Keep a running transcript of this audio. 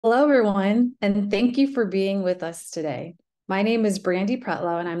Hello, everyone, and thank you for being with us today. My name is Brandy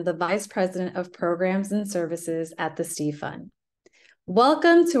Pretlow, and I'm the Vice President of Programs and Services at the Steve Fund.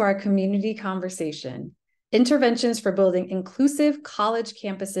 Welcome to our community conversation, Interventions for Building Inclusive College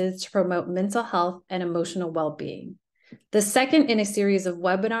Campuses to Promote Mental Health and Emotional Well-Being, the second in a series of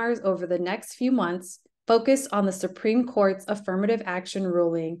webinars over the next few months focused on the Supreme Court's affirmative action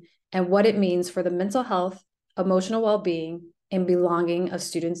ruling and what it means for the mental health, emotional well-being, and belonging of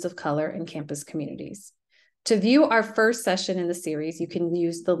students of color in campus communities. To view our first session in the series, you can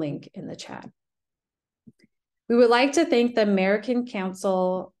use the link in the chat. We would like to thank the American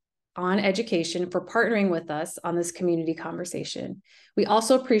Council on Education for partnering with us on this community conversation. We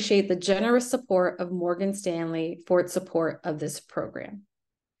also appreciate the generous support of Morgan Stanley for its support of this program.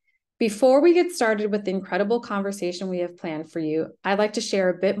 Before we get started with the incredible conversation we have planned for you, I'd like to share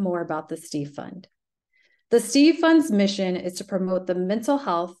a bit more about the Steve Fund. The Steve Fund's mission is to promote the mental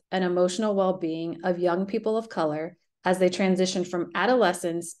health and emotional well-being of young people of color as they transition from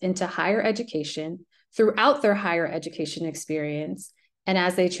adolescence into higher education, throughout their higher education experience, and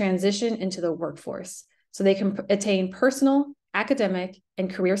as they transition into the workforce, so they can attain personal, academic,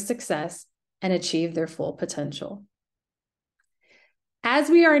 and career success and achieve their full potential. As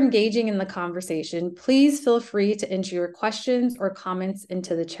we are engaging in the conversation, please feel free to enter your questions or comments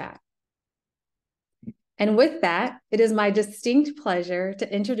into the chat. And with that, it is my distinct pleasure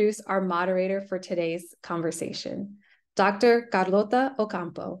to introduce our moderator for today's conversation, Dr. Carlota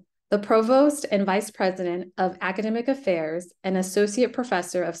Ocampo, the Provost and Vice President of Academic Affairs and Associate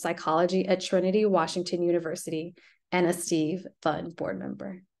Professor of Psychology at Trinity Washington University and a Steve Fund board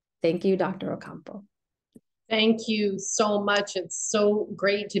member. Thank you, Dr. Ocampo. Thank you so much. It's so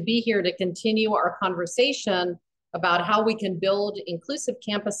great to be here to continue our conversation about how we can build inclusive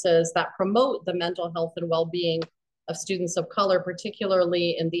campuses that promote the mental health and well-being of students of color,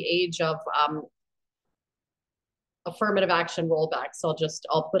 particularly in the age of affirmative action rollback. So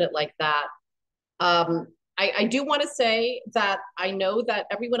I'll put it like that. I do want to say that I know that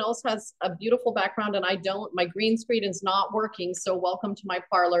everyone else has a beautiful background and I don't. My green screen is not working. So welcome to my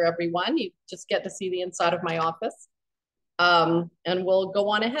parlor, everyone. You just get to see the inside of my office. And we'll go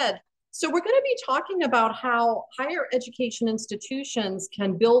on ahead. So we're going to be talking about how higher education institutions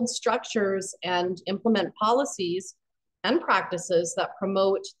can build structures and implement policies and practices that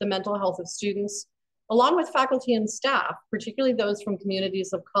promote the mental health of students, along with faculty and staff, particularly those from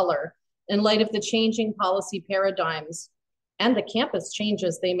communities of color, in light of the changing policy paradigms and the campus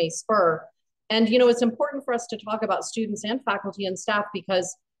changes they may spur. And, it's important for us to talk about students and faculty and staff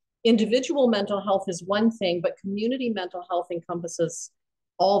because individual mental health is one thing, but community mental health encompasses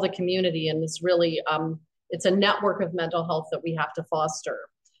all the community, and it's really, it's a network of mental health that we have to foster.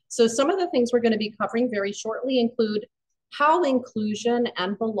 So some of the things we're going to be covering very shortly include how inclusion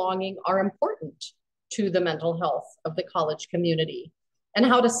and belonging are important to the mental health of the college community and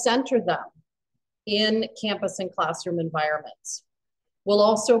how to center them in campus and classroom environments. We'll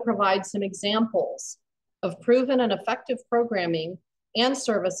also provide some examples of proven and effective programming and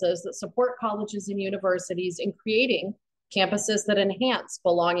services that support colleges and universities in creating campuses that enhance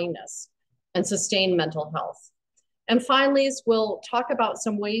belongingness and sustain mental health. And finally, we'll talk about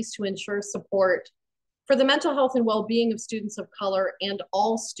some ways to ensure support for the mental health and well-being of students of color and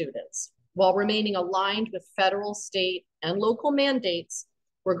all students, while remaining aligned with federal, state, and local mandates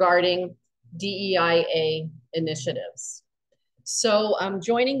regarding DEIA initiatives. So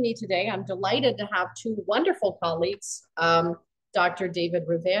joining me today, I'm delighted to have two wonderful colleagues, Dr. David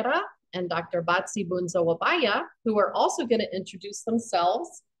Rivera and Dr. Batsi Bunzo-Wabaya, who are also going to introduce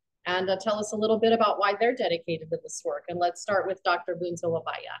themselves and tell us a little bit about why they're dedicated to this work. And let's start with Dr.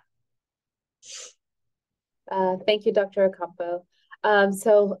 Bunzo-Wabaya. Thank you, Dr. Ocampo.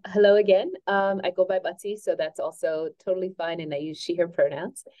 So hello again. I go by Batsi, so that's also totally fine, and I use she, her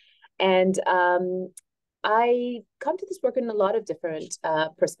pronouns. And I come to this work in a lot of different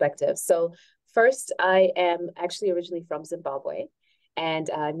perspectives. So first, I am actually originally from Zimbabwe, and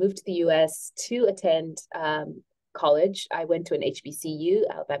I moved to the US to attend college. I went to an HBCU,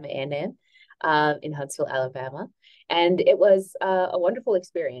 Alabama A&M, in Huntsville, Alabama. And it was a wonderful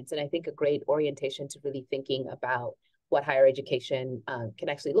experience, and I think a great orientation to really thinking about what higher education can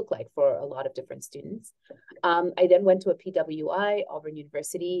actually look like for a lot of different students. I then went to a PWI, Auburn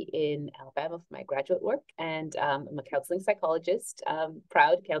University in Alabama for my graduate work, and I'm a counseling psychologist,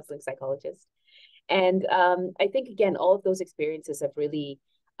 proud counseling psychologist. And I think, again, all of those experiences have really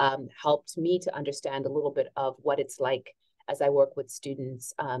helped me to understand a little bit of what it's like as I work with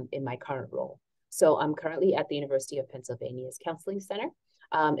students in my current role. So I'm currently at the University of Pennsylvania's Counseling Center.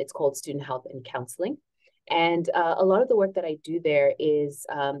 It's called Student Health and Counseling. And a lot of the work that I do there is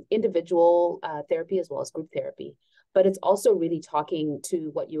individual therapy as well as group therapy. But it's also really talking to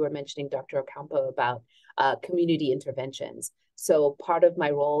what you were mentioning, Dr. Ocampo, about community interventions. So part of my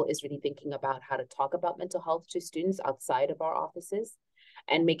role is really thinking about how to talk about mental health to students outside of our offices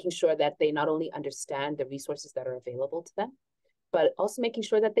and making sure that they not only understand the resources that are available to them, but also making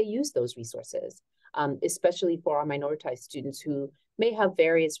sure that they use those resources, especially for our minoritized students who may have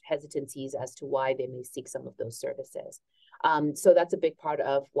various hesitancies as to why they may seek some of those services. So that's a big part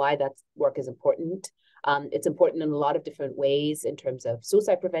of why that work is important. It's important in a lot of different ways in terms of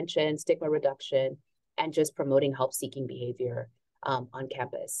suicide prevention, stigma reduction, and just promoting help-seeking behavior on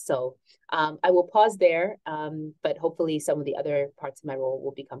campus. So I will pause there, but hopefully some of the other parts of my role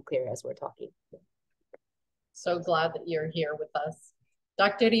will become clear as we're talking. So glad that you're here with us.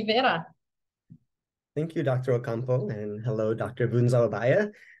 Dr. Rivera. Thank you, Dr. Ocampo, and hello, Dr.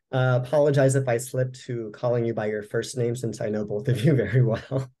 Bunzawabaya. Apologize if I slipped to calling you by your first name, since I know both of you very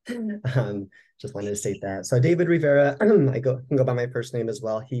well. Just wanted to state that. So David Rivera, I can go by my first name as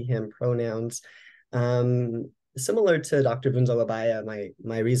well, he, him pronouns. Similar to Dr. Bunzawabaya,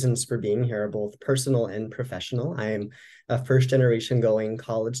 my reasons for being here are both personal and professional. I am a first-generation going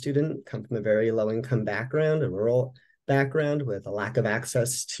college student, come from a very low-income background, a rural background with a lack of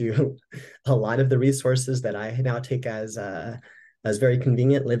access to a lot of the resources that I now take as very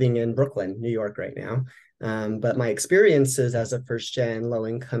convenient, living in Brooklyn, New York right now. But my experiences as a first-gen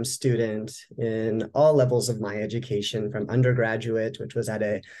low-income student in all levels of my education, from undergraduate, which was at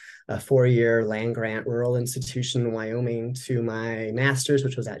a 4-year land-grant rural institution in Wyoming, to my master's,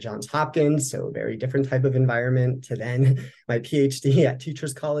 which was at Johns Hopkins, so a very different type of environment, to then my PhD at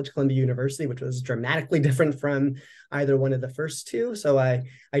Teachers College, Columbia University, which was dramatically different from either one of the first two. So I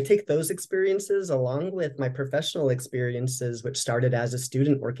take those experiences along with my professional experiences, which started as a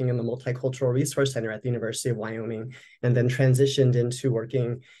student working in the Multicultural Resource Center at the University of Wyoming, and then transitioned into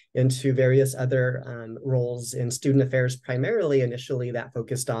working into various other roles in student affairs, primarily initially that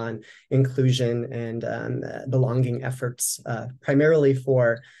focused on inclusion and belonging efforts, primarily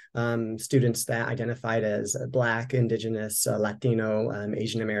for students that identified as Black, Indigenous, Latino,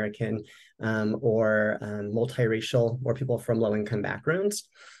 Asian American, or multiracial, or people from low-income backgrounds.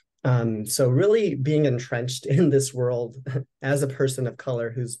 So really being entrenched in this world as a person of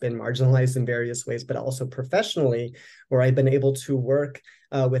color who's been marginalized in various ways, but also professionally, where I've been able to work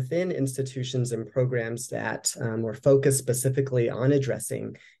within institutions and programs that were focused specifically on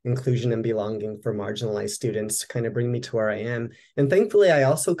addressing inclusion and belonging for marginalized students, to kind of bring me to where I am. And thankfully, I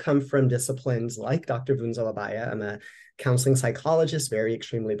also come from disciplines like Dr. Bunzawabaya. I'm a counseling psychologist, very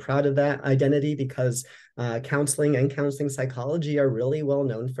extremely proud of that identity, because counseling and counseling psychology are really well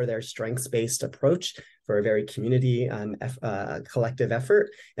known for their strengths-based approach, for a very community collective effort,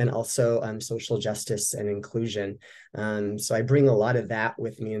 and also social justice and inclusion. So I bring a lot of that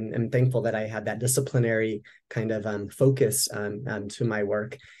with me, and I'm thankful that I had that disciplinary kind of focus to my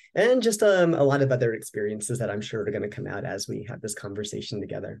work, and just a lot of other experiences that I'm sure are going to come out as we have this conversation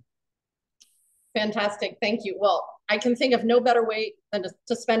together. Fantastic, thank you. Well, I can think of no better way than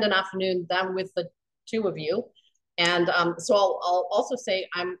to spend an afternoon than with the two of you. And so I'll also say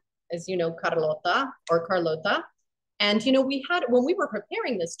I'm, as you know, Carlota. And, you know, when we were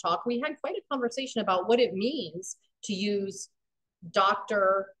preparing this talk, we had quite a conversation about what it means to use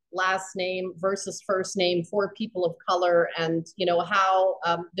doctor last name versus first name for people of color, and, you know, how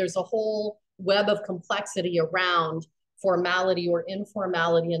there's a whole web of complexity around formality or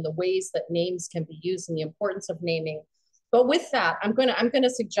informality and the ways that names can be used and the importance of naming. But with that, I'm gonna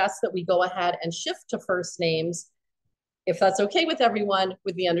suggest that we go ahead and shift to first names, if that's okay with everyone,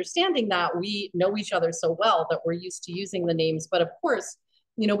 with the understanding that we know each other so well that we're used to using the names. But of course,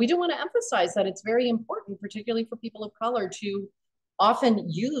 you know, we do want to emphasize that it's very important, particularly for people of color, to often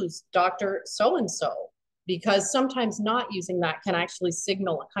use Dr. So-and-so, because sometimes not using that can actually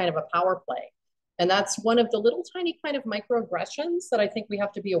signal a kind of a power play. And that's one of the little tiny kind of microaggressions that I think we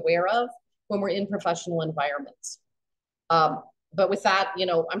have to be aware of when we're in professional environments. But with that, you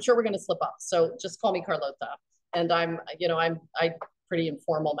know, I'm sure we're going to slip up. So just call me Carlota. And I'm pretty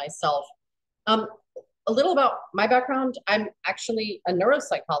informal myself. A little about my background. I'm actually a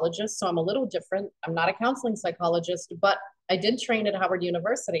neuropsychologist, so I'm a little different. I'm not a counseling psychologist, but I did train at Howard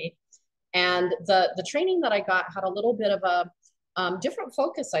University. And the training that I got had a little bit of a different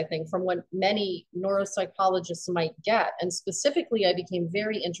focus, I think, from what many neuropsychologists might get. And specifically, I became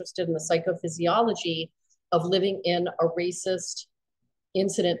very interested in the psychophysiology of living in a racist,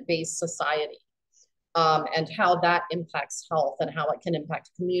 incident-based society, and how that impacts health and how it can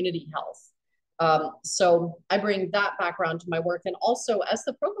impact community health. So I bring that background to my work. And also, as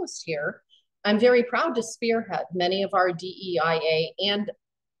the provost here, I'm very proud to spearhead many of our DEIA and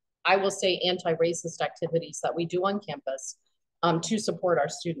I will say anti-racist activities that we do on campus to support our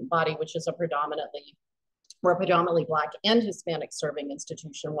student body, which is we're a predominantly Black and Hispanic serving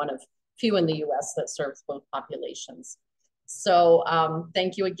institution, one of few in the US that serves both populations. So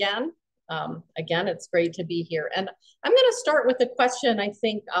thank you again. Again, it's great to be here. And I'm going to start with a question, I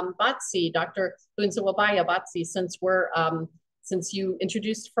think, Batsi, Dr. Bunzawabaya Batsi, since you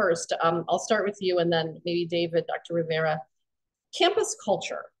introduced first, I'll start with you and then maybe David, Dr. Rivera. Campus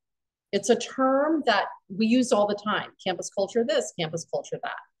culture. It's a term that we use all the time. Campus culture this, campus culture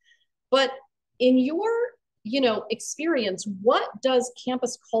that. But in your, experience, what does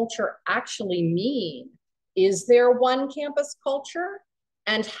campus culture actually mean? Is there one campus culture?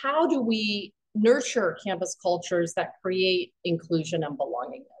 And how do we nurture campus cultures that create inclusion and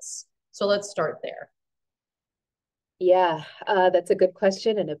belongingness? So let's start there. Yeah, that's a good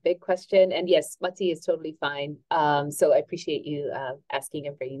question and a big question. And yes, Mati is totally fine. So I appreciate you asking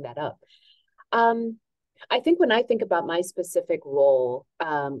and bringing that up. I think when I think about my specific role,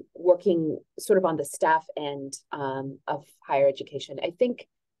 working sort of on the staff end of higher education, I think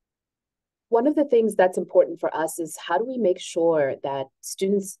one of the things that's important for us is how do we make sure that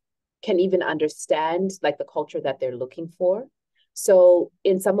students can even understand like the culture that they're looking for. So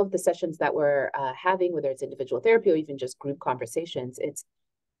in some of the sessions that we're having, whether it's individual therapy or even just group conversations, it's,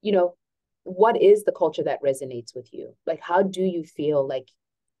 what is the culture that resonates with you? Like, how do you feel like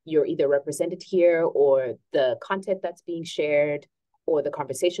you're either represented here or the content that's being shared or the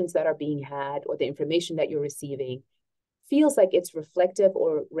conversations that are being had or the information that you're receiving feels like it's reflective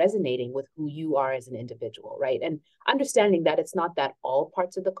or resonating with who you are as an individual, right? And understanding that it's not that all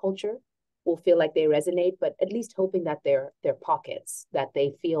parts of the culture will feel like they resonate, but at least hoping that they're pockets, that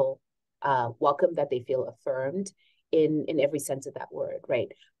they feel welcome, that they feel affirmed in every sense of that word,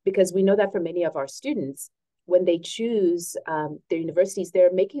 right? Because we know that for many of our students, when they choose their universities,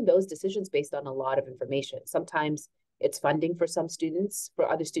 they're making those decisions based on a lot of information. Sometimes it's funding for some students, for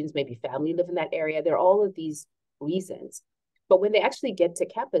other students, maybe family live in that area. There are all of these reasons. But when they actually get to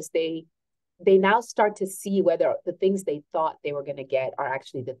campus, they now start to see whether the things they thought they were going to get are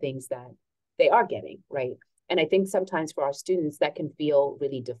actually the things that they are getting, right? And I think sometimes for our students, that can feel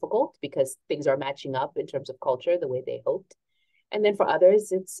really difficult because things are matching up in terms of culture the way they hoped. And then for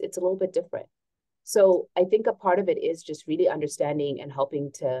others, it's a little bit different. So I think a part of it is just really understanding and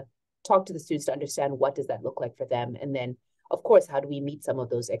helping to talk to the students to understand what does that look like for them. And then, of course, how do we meet some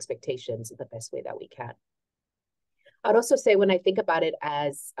of those expectations in the best way that we can? I'd also say when I think about it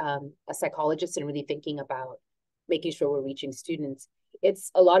as a psychologist and really thinking about making sure we're reaching students,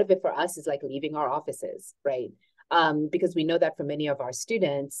 it's a lot of it for us is like leaving our offices, right? Because we know that for many of our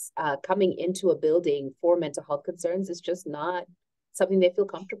students, coming into a building for mental health concerns is just not something they feel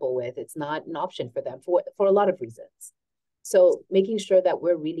comfortable with. It's not an option for them for a lot of reasons. So making sure that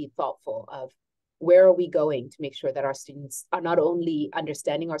we're really thoughtful of where are we going to make sure that our students are not only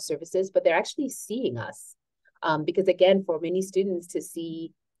understanding our services, but they're actually seeing us. Because again, for many students to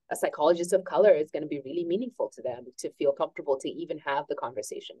see a psychologist of color is going to be really meaningful to them to feel comfortable to even have the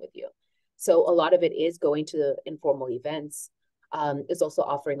conversation with you. So a lot of it is going to informal events. Is also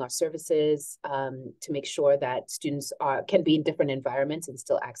offering our services to make sure that students can be in different environments and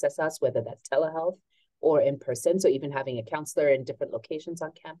still access us, whether that's telehealth or in person. So even having a counselor in different locations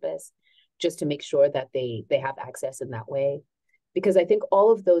on campus, just to make sure that they have access in that way. Because I think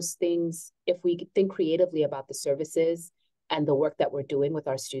all of those things, if we think creatively about the services and the work that we're doing with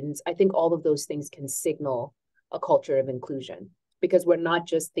our students, I think all of those things can signal a culture of inclusion because we're not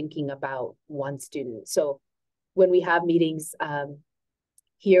just thinking about one student. So when we have meetings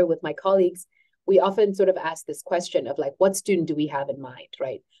here with my colleagues, we often sort of ask this question of like, what student do we have in mind,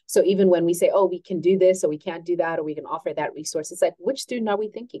 right? So even when we say, oh, we can do this or we can't do that or we can offer that resource, it's like, which student are we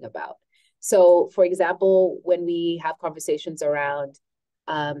thinking about? So for example, when we have conversations around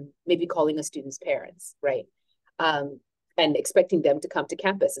maybe calling a student's parents, right? And expecting them to come to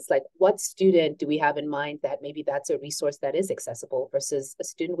campus, it's like, what student do we have in mind that maybe that's a resource that is accessible versus a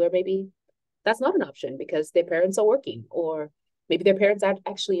student where maybe that's not an option because their parents are working or maybe their parents aren't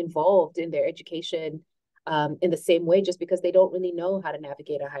actually involved in their education in the same way just because they don't really know how to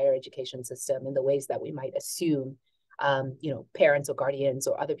navigate a higher education system in the ways that we might assume parents or guardians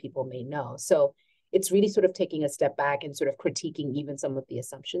or other people may know. So it's really sort of taking a step back and sort of critiquing even some of the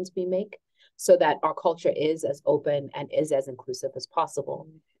assumptions we make so that our culture is as open and is as inclusive as possible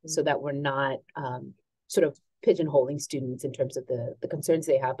so that we're not sort of pigeonholing students in terms of the concerns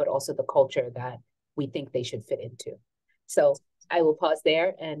they have, but also the culture that we think they should fit into. So I will pause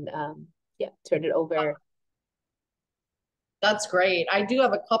there and turn it over. That's great. I do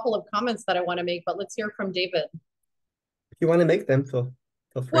have a couple of comments that I want to make, but let's hear from David. If you want to make them, feel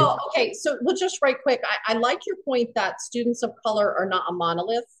free. Well, okay, so we'll just right quick. I like your point that students of color are not a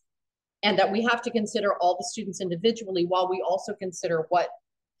monolith and that we have to consider all the students individually while we also consider what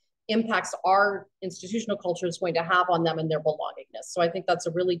impacts our institutional culture is going to have on them and their belongingness. So I think that's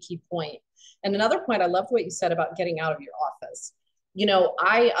a really key point. And another point, I loved what you said about getting out of your office. You know,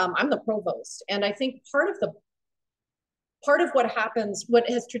 I'm the provost, and I think part of what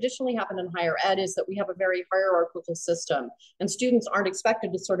has traditionally happened in higher ed is that we have a very hierarchical system, and students aren't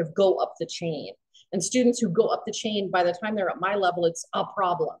expected to sort of go up the chain. And students who go up the chain, by the time they're at my level, it's a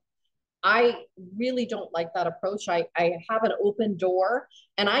problem. I really don't like that approach. I have an open door,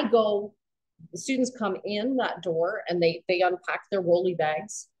 and the students come in that door and they unpack their rolly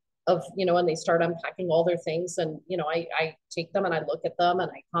bags of, and they start unpacking all their things. And, I take them and I look at them and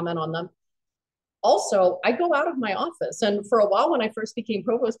I comment on them. Also, I go out of my office. And for a while, when I first became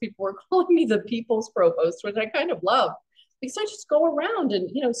provost, people were calling me the people's provost, which I kind of love, because I just go around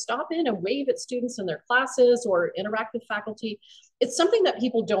and, stop in and wave at students in their classes or interact with faculty. It's something that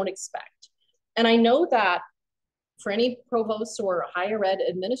people don't expect. And I know that for any provosts or higher ed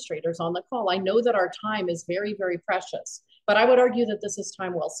administrators on the call, I know that our time is very, very precious. But I would argue that this is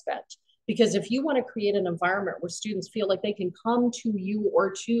time well spent. Because if you want to create an environment where students feel like they can come to you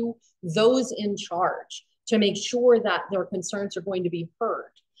or to those in charge to make sure that their concerns are going to be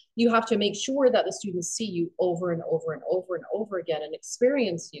heard, you have to make sure that the students see you over and over and over and over again and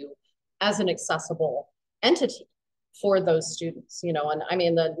experience you as an accessible entity for those students, and I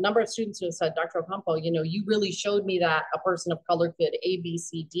mean, the number of students who said, Dr. Ocampo, you really showed me that a person of color could A, B,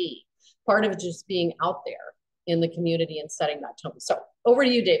 C, D. Part of it just being out there in the community and setting that tone. So over to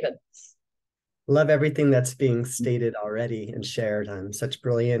you, David. Love everything that's being stated already and shared. Such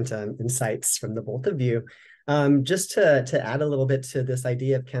brilliant insights from the both of you. Just to add a little bit to this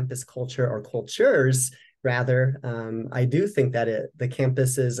idea of campus culture, or cultures, rather, I do think that the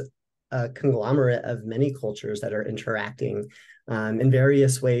campus is a conglomerate of many cultures that are interacting in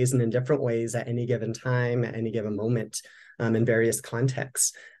various ways and in different ways at any given time, at any given moment, in various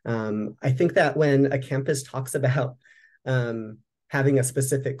contexts. I think that when a campus talks about having a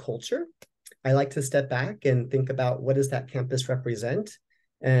specific culture, I like to step back and think about, what does that campus represent?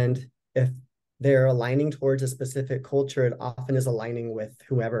 And if they're aligning towards a specific culture, it often is aligning with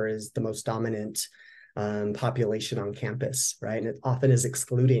whoever is the most dominant population on campus, right? And it often is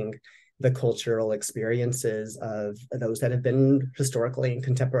excluding the cultural experiences of those that have been historically and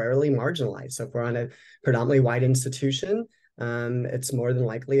contemporarily marginalized. So if we're on a predominantly white institution, it's more than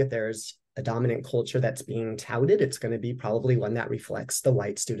likely, if there's a dominant culture that's being touted, it's going to be probably one that reflects the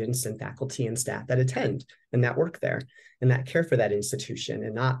white students and faculty and staff that attend and that work there and that care for that institution,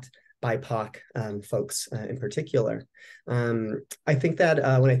 and not BIPOC folks in particular. I think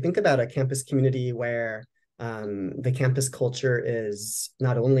that when I think about a campus community where the campus culture is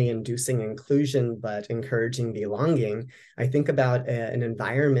not only inducing inclusion, but encouraging belonging, I think about an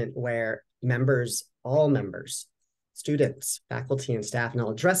environment where all members, students, faculty, and staff, and I'll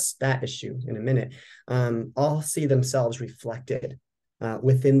address that issue in a minute, all see themselves reflected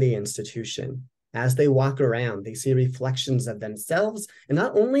within the institution. As they walk around, they see reflections of themselves, and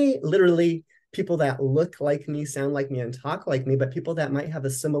not only literally people that look like me, sound like me, and talk like me, but people that might have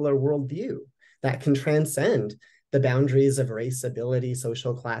a similar worldview that can transcend the boundaries of race, ability,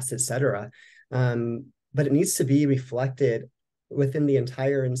 social class, etc. But it needs to be reflected within the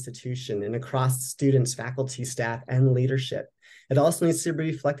entire institution and across students, faculty, staff, and leadership. It also needs to be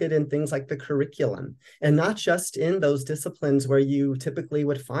reflected in things like the curriculum, and not just in those disciplines where you typically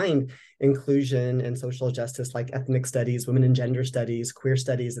would find inclusion and social justice, like ethnic studies, women and gender studies, queer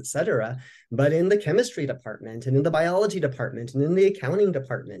studies, etc., but in the chemistry department and in the biology department and in the accounting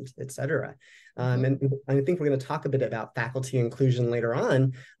department, etc. And I think we're going to talk a bit about faculty inclusion later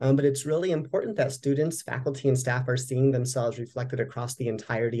on, but it's really important that students, faculty, and staff are seeing themselves reflected across the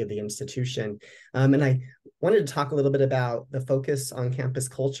entirety of the institution. And I wanted to talk a little bit about the focus on campus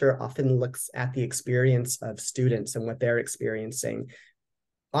culture often looks at the experience of students and what they're experiencing.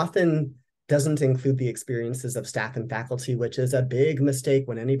 Often doesn't include the experiences of staff and faculty, which is a big mistake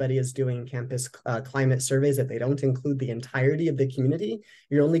when anybody is doing campus climate surveys. If they don't include the entirety of the community,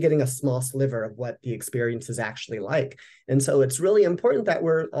 you're only getting a small sliver of what the experience is actually like. And so it's really important that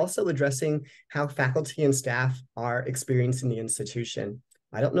we're also addressing how faculty and staff are experiencing the institution.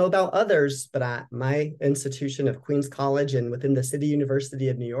 I don't know about others, but my institution of Queens College and within the City University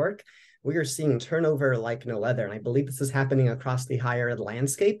of New York, we are seeing turnover like no other. And I believe this is happening across the higher ed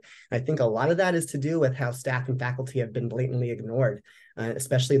landscape. I think a lot of that is to do with how staff and faculty have been blatantly ignored,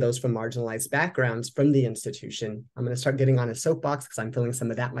 especially those from marginalized backgrounds from the institution. I'm going to start getting on a soapbox because I'm feeling some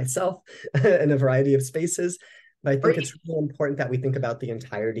of that myself in a variety of spaces. But I think it's really important that we think about the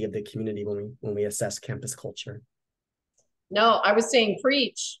entirety of the community when we assess campus culture. No, I was saying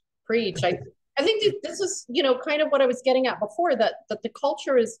preach, preach. I think that this is, you know, kind of what I was getting at before, that the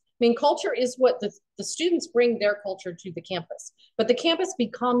culture is, I mean, culture is what the students bring their culture to the campus, but the campus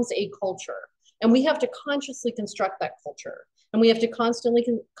becomes a culture, and we have to consciously construct that culture, and we have to constantly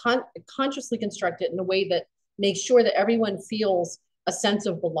consciously construct it in a way that makes sure that everyone feels a sense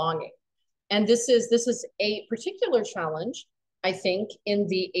of belonging. And this is a particular challenge, I think, in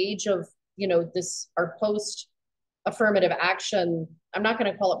the age of, you know, this, our post affirmative action. I'm not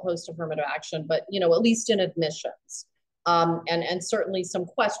going to call it post affirmative action, but, you know, at least in admissions, and certainly some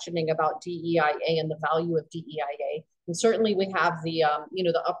questioning about DEIA and the value of DEIA. And certainly we have the, you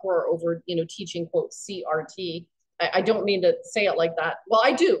know, the uproar over, you know, teaching, quote, CRT. I don't mean to say it like that. Well,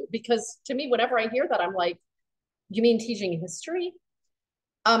 I do, because to me, whenever I hear that, I'm like, you mean teaching history?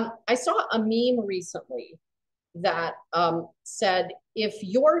 I saw a meme recently that said, if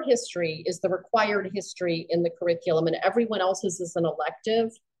your history is the required history in the curriculum and everyone else's is an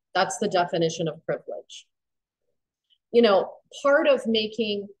elective, that's the definition of privilege. You know, part of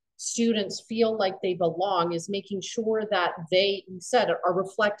making students feel like they belong is making sure that they, you said, are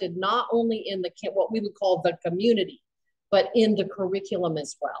reflected not only in the what we would call the community, but in the curriculum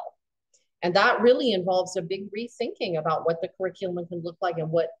as well. And that really involves a big rethinking about what the curriculum can look like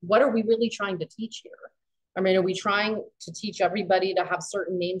and what are we really trying to teach here? I mean, are we trying to teach everybody to have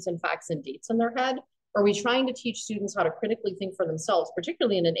certain names and facts and dates in their head? Or are we trying to teach students how to critically think for themselves,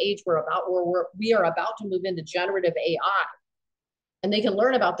 particularly in an age where we are about to move into generative AI? And they can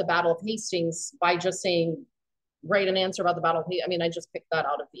learn about the Battle of Hastings by just saying, write an answer about the Battle of Hastings. I mean, I just picked that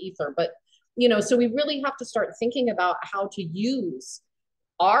out of the ether. But, you know, so we really have to start thinking about how to use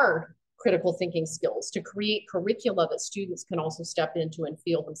our critical thinking skills to create curricula that students can also step into and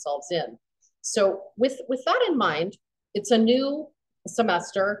feel themselves in. So with that in mind, it's a new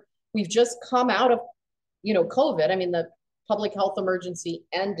semester. We've just come out of, you know, COVID. I mean, the public health emergency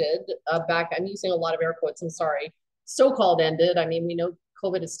ended back, I'm using a lot of air quotes, I'm sorry, so-called ended. I mean, we know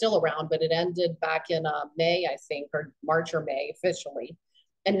COVID is still around, but it ended back in May, I think, or March or May officially.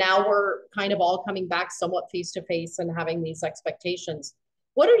 And now we're kind of all coming back somewhat face-to-face and having these expectations.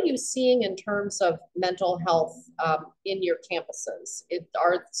 What are you seeing in terms of mental health in your campuses?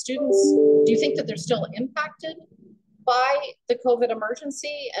 Are students, do you think that they're still impacted by the COVID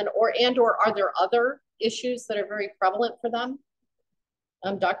emergency, or are there other issues that are very prevalent for them?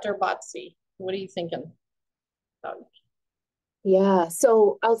 Dr. Batsi, what are you thinking about? Yeah,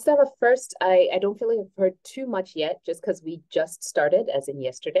 so I'll start off first. I don't feel like I've heard too much yet, just because we just started, as in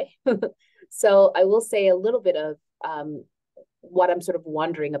yesterday. So I will say a little bit of what I'm sort of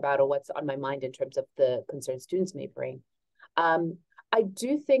wondering about, or what's on my mind in terms of the concerns students may bring. I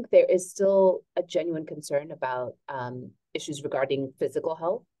do think there is still a genuine concern about issues regarding physical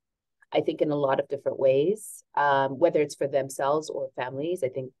health. I think in a lot of different ways, whether it's for themselves or families, I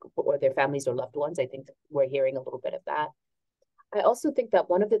think, or their families or loved ones, I think we're hearing a little bit of that. I also think that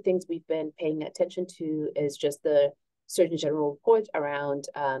one of the things we've been paying attention to is just the Surgeon General report around,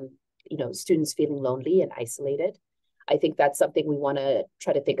 you know, students feeling lonely and isolated. I think that's something we want to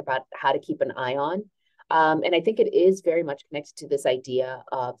try to think about how to keep an eye on. And I think it is very much connected to this idea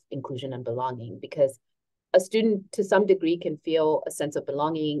of inclusion and belonging, because a student to some degree can feel a sense of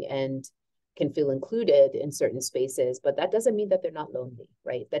belonging and can feel included in certain spaces, but that doesn't mean that they're not lonely,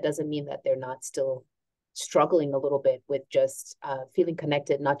 right? That doesn't mean that they're not still struggling a little bit with just feeling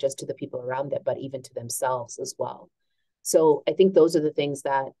connected, not just to the people around them, but even to themselves as well. So I think those are the things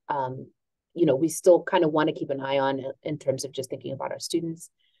that, you know, we still kind of want to keep an eye on in terms of just thinking about our students.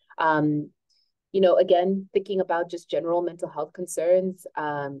 You know, again, thinking about just general mental health concerns,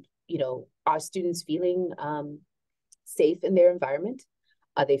 you know, are students feeling safe in their environment?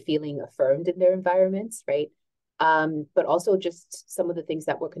 Are they feeling affirmed in their environments, right? But also just some of the things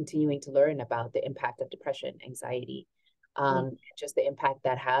that we're continuing to learn about the impact of depression, anxiety, just the impact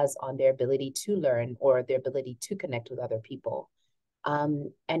that has on their ability to learn or their ability to connect with other people.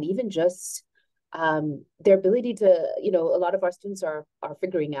 And even just their ability to, you know, a lot of our students are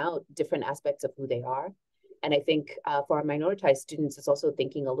figuring out different aspects of who they are. And I think for our minoritized students, it's also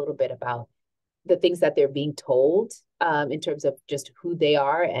thinking a little bit about the things that they're being told in terms of just who they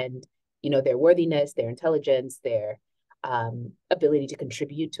are and, you know, their worthiness, their intelligence, their ability to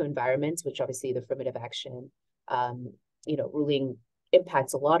contribute to environments, which obviously the affirmative action, you know, ruling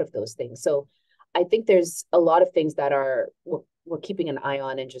impacts a lot of those things. So I think there's a lot of things that we're keeping an eye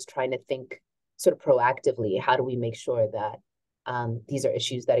on and just trying to think sort of proactively. How do we make sure that these are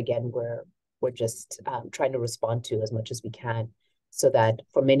issues that, again, we're just trying to respond to as much as we can, so that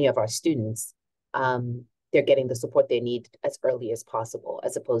for many of our students, they're getting the support they need as early as possible,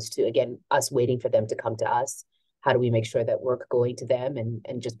 as opposed to, again, us waiting for them to come to us. How do we make sure that we're going to them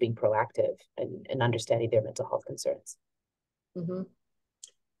and just being proactive and understanding their mental health concerns? Mm-hmm.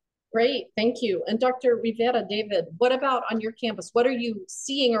 Great, thank you. And Dr. Rivera, David, what about on your campus? What are you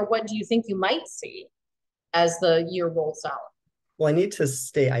seeing, or what do you think you might see as the year rolls out? Well, I need to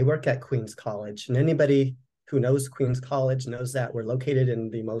state, I work at Queens College, and anybody who knows Queens College knows that we're located in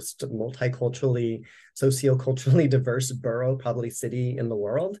the most multiculturally, socioculturally diverse borough, probably city in the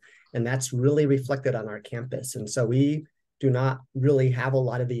world. And that's really reflected on our campus. And so we do not really have a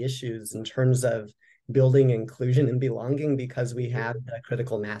lot of the issues in terms of building inclusion and belonging, because we have a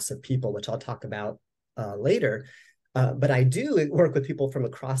critical mass of people, which I'll talk about later. But I do work with people from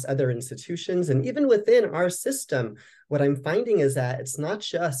across other institutions. And even within our system, what I'm finding is that it's not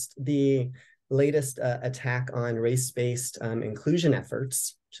just the latest attack on race-based inclusion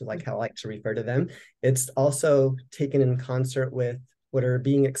efforts, which is like how I like to refer to them. It's also taken in concert with what are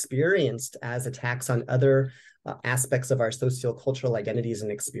being experienced as attacks on other aspects of our sociocultural identities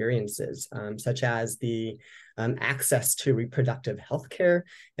and experiences, such as the access to reproductive health care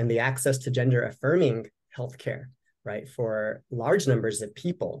and the access to gender-affirming health care, right, for large numbers of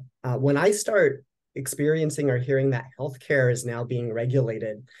people. When I start experiencing or hearing that healthcare is now being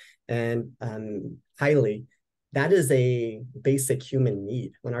regulated and highly, that is a basic human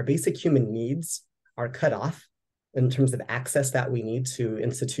need. When our basic human needs are cut off in terms of access that we need to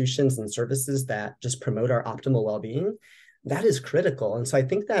institutions and services that just promote our optimal well-being, that is critical. And so I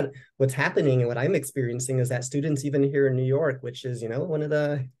think that what's happening and what I'm experiencing is that students, even here in New York, which is, one of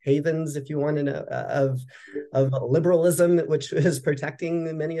the havens, if you want to know, of liberalism, which is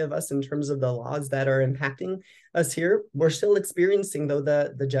protecting many of us in terms of the laws that are impacting us here, we're still experiencing, though,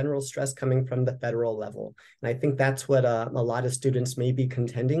 the general stress coming from the federal level. And I think that's what a lot of students may be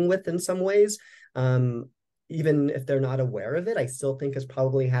contending with in some ways. Even if they're not aware of it, I still think is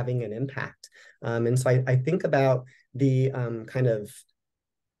probably having an impact. And so I think about the kind of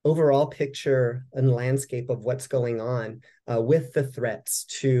overall picture and landscape of what's going on with the threats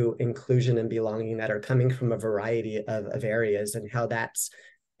to inclusion and belonging that are coming from a variety of areas, and how that's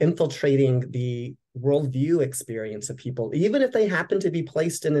infiltrating the worldview experience of people, even if they happen to be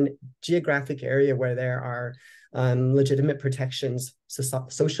placed in a geographic area where there are legitimate protections,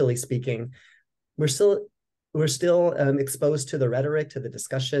 socially speaking. We're still exposed to the rhetoric, to the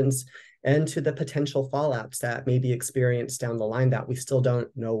discussions, and to the potential fallouts that may be experienced down the line that we still don't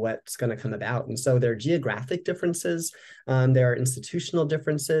know what's going to come about. And so there are geographic differences, there are institutional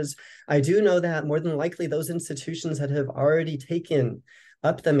differences. I do know that more than likely those institutions that have already taken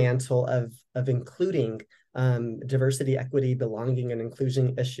up the mantle of including diversity, equity, belonging, and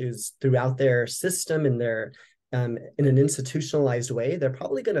inclusion issues throughout their system and their in an institutionalized way, they're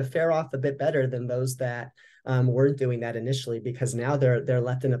probably going to fare off a bit better than those that weren't doing that initially, because now they're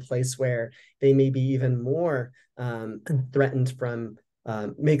left in a place where they may be even more threatened from,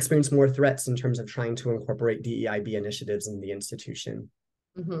 may experience more threats in terms of trying to incorporate DEIB initiatives in the institution.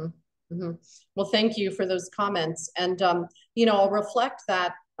 Mm-hmm. Mm-hmm. Well, thank you for those comments. And, I'll reflect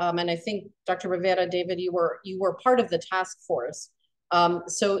that. And I think Dr. Rivera, David, you were part of the task force.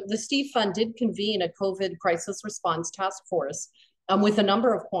 So the Steve Fund did convene a COVID crisis response task force with a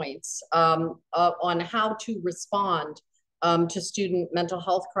number of points on how to respond to student mental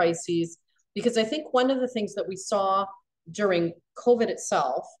health crises. Because I think one of the things that we saw during COVID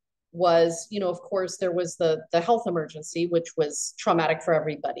itself was, of course, there was the health emergency, which was traumatic for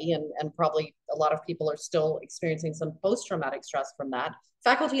everybody. And probably a lot of people are still experiencing some post-traumatic stress from that,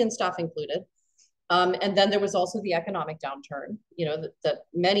 faculty and staff included. And then there was also the economic downturn, that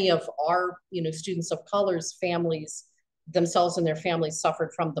many of our, students of color's families themselves and their families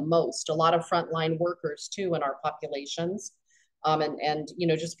suffered from the most. A lot of frontline workers too in our populations, and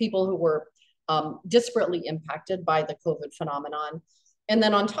just people who were disparately impacted by the COVID phenomenon. And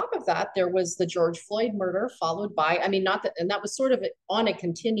then on top of that, there was the George Floyd murder, followed by, not that, and that was sort of on a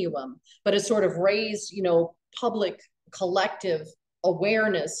continuum, but it sort of raised, public collective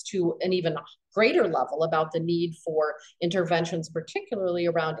awareness to an even greater level about the need for interventions, particularly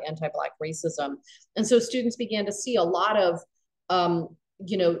around anti-Black racism. And so students began to see a lot of,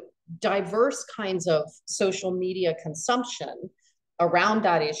 diverse kinds of social media consumption around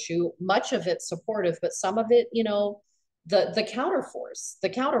that issue, much of it supportive, but some of it, the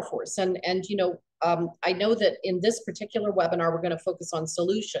counterforce. And I know that in this particular webinar, we're going to focus on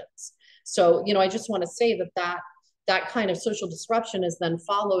solutions. So, I just want to say that kind of social disruption is then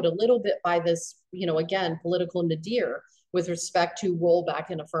followed a little bit by this, again, political nadir with respect to rollback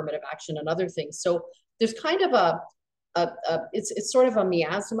and affirmative action and other things. So there's kind of it's sort of a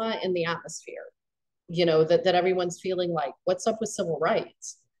miasma in the atmosphere, that everyone's feeling like, what's up with civil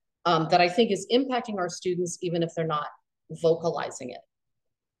rights? That I think is impacting our students, even if they're not vocalizing it.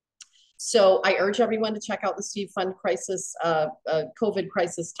 So I urge everyone to check out the Steve Fund Crisis, COVID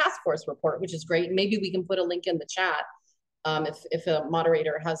Crisis Task Force report, which is great. Maybe we can put a link in the chat if a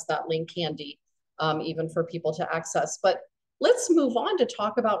moderator has that link handy, even for people to access. But let's move on to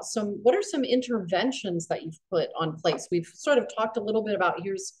talk about what are some interventions that you've put on place? We've sort of talked a little bit about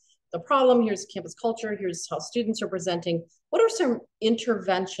here's the problem, here's campus culture, here's how students are presenting. What are some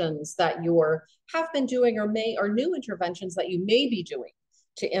interventions that you have been doing or new interventions that you may be doing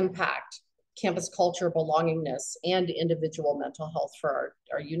to impact campus culture, belongingness, and individual mental health for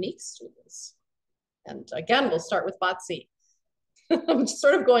our unique students? And again, we'll start with Batsy. I'm just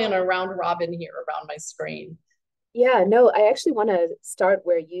sort of going on a round robin here around my screen. Yeah, no, I actually want to start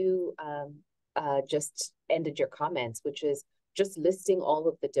where you just ended your comments, which is just listing all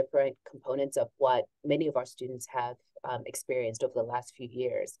of the different components of what many of our students have experienced over the last few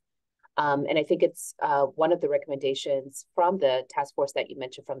years. And I think it's one of the recommendations from the task force that you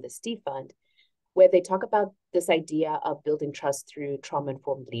mentioned from the Steve Fund, where they talk about this idea of building trust through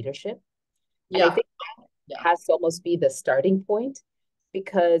trauma-informed leadership. And I think that has to almost be the starting point,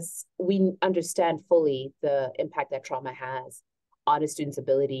 because we understand fully the impact that trauma has on a student's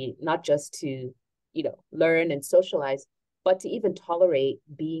ability, not just to, learn and socialize, but to even tolerate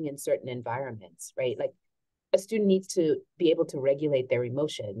being in certain environments, right? Like, a student needs to be able to regulate their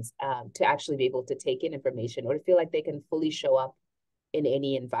emotions, to actually be able to take in information or to feel like they can fully show up in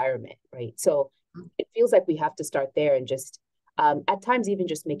any environment, right? So it feels like we have to start there, and just at times even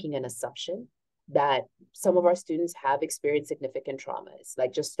just making an assumption that some of our students have experienced significant traumas,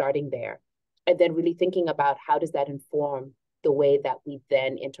 like just starting there, and then really thinking about how does that inform the way that we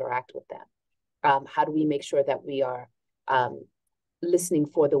then interact with them? How do we make sure that we are listening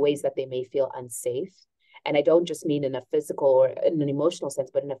for the ways that they may feel unsafe? And I don't just mean in a physical or in an emotional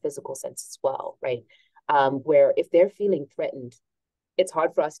sense, but in a physical sense as well, right? Where if they're feeling threatened, it's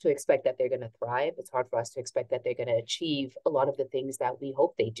hard for us to expect that they're going to thrive. It's hard for us to expect that they're going to achieve a lot of the things that we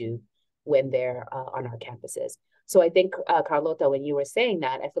hope they do when they're on our campuses. So I think, Carlota, when you were saying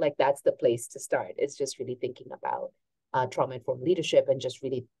that, I feel like that's the place to start. It's just really thinking about trauma-informed leadership and just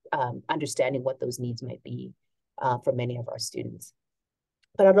really understanding what those needs might be for many of our students.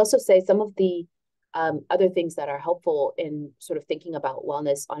 But I'd also say some of the other things that are helpful in sort of thinking about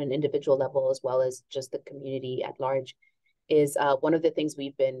wellness on an individual level, as well as just the community at large, is one of the things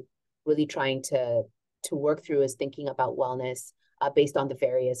we've been really trying to work through is thinking about wellness based on the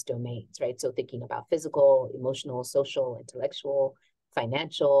various domains, right? So thinking about physical, emotional, social, intellectual,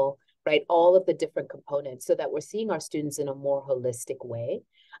 financial, right? All of the different components, so that we're seeing our students in a more holistic way.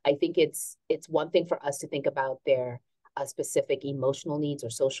 I think it's one thing for us to think about their specific emotional needs or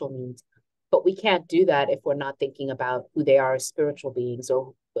social needs, but we can't do that if we're not thinking about who they are as spiritual beings,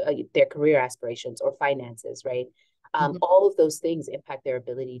 or their career aspirations or finances, right? All of those things impact their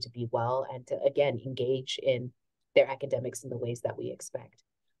ability to be well and to, again, engage in their academics in the ways that we expect.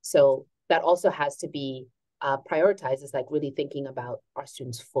 So that also has to be prioritized, is like really thinking about our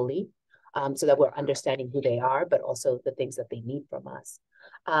students fully, so that we're understanding who they are, but also the things that they need from us.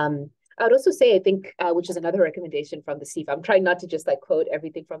 I would also say, I think, which is another recommendation from the Steve, I'm trying not to just like quote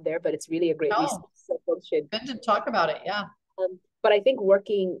everything from there, but it's really a great resource. So folks should. Good to talk about it, yeah. But I think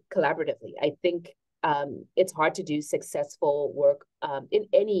working collaboratively, I think it's hard to do successful work in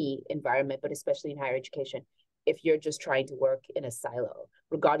any environment, but especially in higher education, if you're just trying to work in a silo,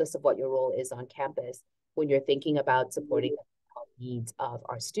 regardless of what your role is on campus, when you're thinking about supporting the needs of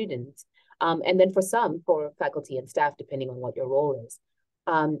our students. And then for faculty and staff, depending on what your role is,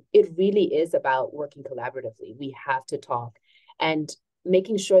 it really is about working collaboratively. We have to talk and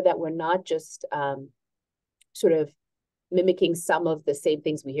making sure that we're not just sort of mimicking some of the same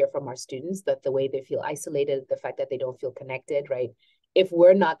things we hear from our students, that the way they feel isolated, the fact that they don't feel connected, right? If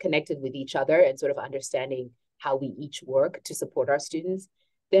we're not connected with each other and sort of understanding how we each work to support our students,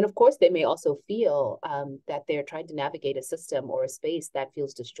 then of course they may also feel that they're trying to navigate a system or a space that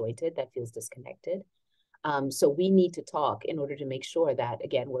feels disjointed, that feels disconnected. So we need to talk in order to make sure that,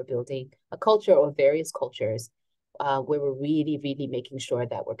 again, we're building a culture or various cultures where we're really, really making sure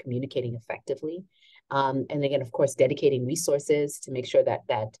that we're communicating effectively. And again, of course, dedicating resources to make sure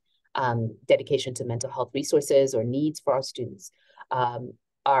that dedication to mental health resources or needs for our students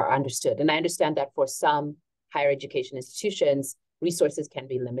are understood. And I understand that for some higher education institutions, resources can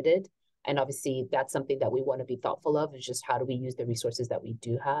be limited. And obviously that's something that we want to be thoughtful of, is just how do we use the resources that we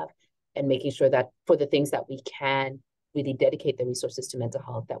do have, and making sure that for the things that we can really dedicate the resources to mental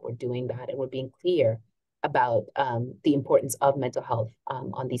health, that we're doing that, and we're being clear about the importance of mental health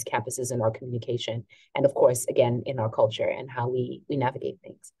on these campuses in our communication, and of course, again, in our culture and how we navigate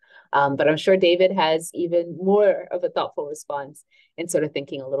things. But I'm sure David has even more of a thoughtful response in sort of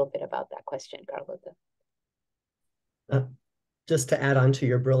thinking a little bit about that question, Carlota. Just to add on to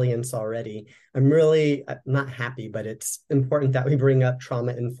your brilliance already, I'm really not happy, but it's important that we bring up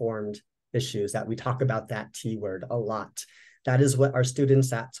trauma-informed issues, that we talk about that T word a lot. That is what our students,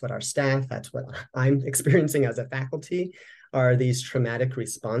 that's what our staff, that's what I'm experiencing as a faculty, are these traumatic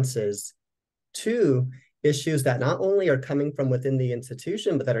responses to issues that not only are coming from within the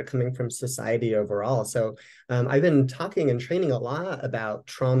institution, but that are coming from society overall. So I've been talking and training a lot about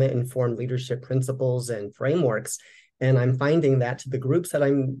trauma-informed leadership principles and frameworks. And I'm finding that to the groups that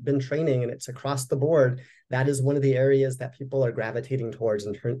I've been training, and it's across the board, that is one of the areas that people are gravitating towards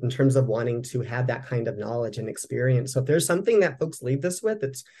in terms of wanting to have that kind of knowledge and experience. So if there's something that folks leave this with,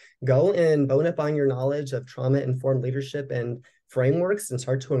 it's go and bone up on your knowledge of trauma-informed leadership and frameworks and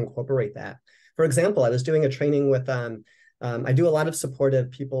start to incorporate that. For example, I was doing a training with, I do a lot of support of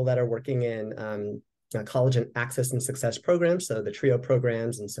people that are working in college and access and success programs, so the TRIO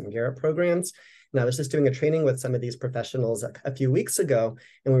programs and some Garrett programs. And I was just doing a training with some of these professionals a few weeks ago,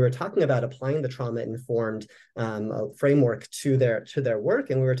 and we were talking about applying the trauma-informed framework to their work.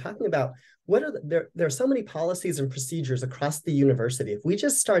 And we were talking about there are so many policies and procedures across the university. If we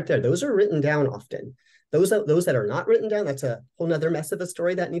just start there, those are written down often. Those that are not written down, that's a whole nother mess of a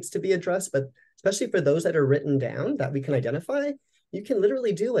story that needs to be addressed. But especially for those that are written down that we can identify, you can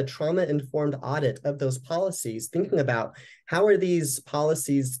literally do a trauma-informed audit of those policies, thinking about how are these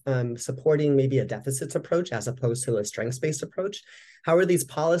policies supporting maybe a deficits approach as opposed to a strengths-based approach? How are these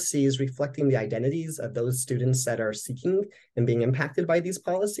policies reflecting the identities of those students that are seeking and being impacted by these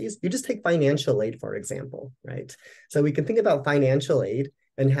policies? You just take financial aid, for example, right? So we can think about financial aid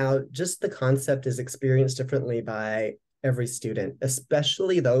and how just the concept is experienced differently by every student,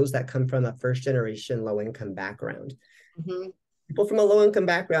 especially those that come from a first-generation low-income background. Mm-hmm. People from a low-income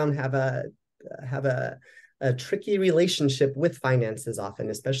background have a tricky relationship with finances often,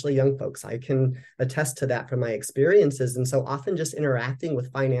 especially young folks. I can attest to that from my experiences. And so often just interacting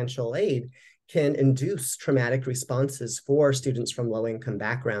with financial aid can induce traumatic responses for students from low-income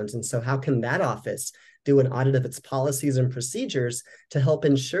backgrounds. And so how can that office do an audit of its policies and procedures to help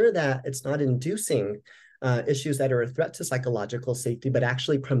ensure that it's not inducing issues that are a threat to psychological safety, but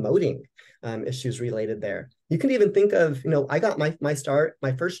actually promoting issues related there. You can even think of, I got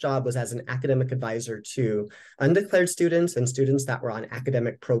my first job was as an academic advisor to undeclared students and students that were on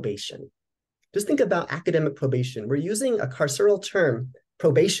academic probation. Just think about academic probation. We're using a carceral term,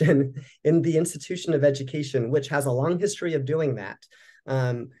 probation, in the institution of education, which has a long history of doing that.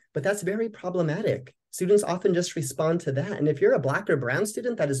 But that's very problematic. Students often just respond to that. And if you're a Black or brown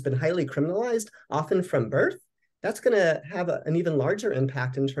student that has been highly criminalized, often from birth, that's going to have an even larger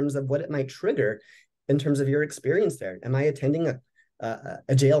impact in terms of what it might trigger in terms of your experience there. Am I attending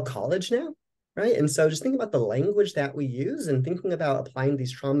a jail college now? Right. And so just thinking about the language that we use and thinking about applying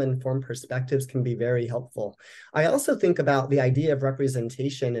these trauma-informed perspectives can be very helpful. I also think about the idea of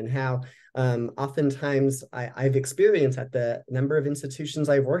representation and how oftentimes I've experienced at the number of institutions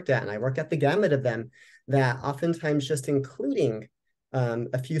I've worked at, and I work at the gamut of them, that oftentimes just including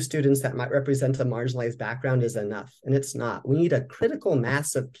a few students that might represent a marginalized background is enough. And it's not. We need a critical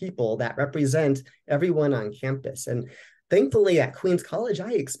mass of people that represent everyone on campus. And thankfully at Queens College,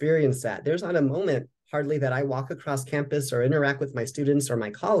 I experienced that. There's not a moment hardly that I walk across campus or interact with my students or my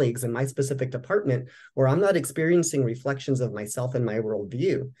colleagues in my specific department where I'm not experiencing reflections of myself and my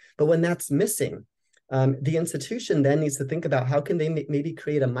worldview. But when that's missing, the institution then needs to think about how can they maybe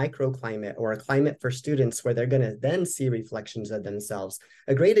create a microclimate or a climate for students where they're going to then see reflections of themselves.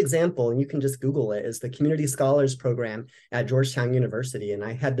 A great example, and you can just Google it, is the Community Scholars Program at Georgetown University. And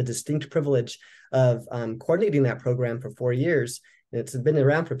I had the distinct privilege of coordinating that program for 4 years. It's been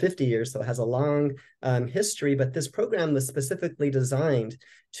around for 50 years, so it has a long history, but this program was specifically designed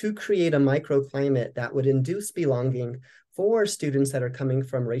to create a microclimate that would induce belonging for students that are coming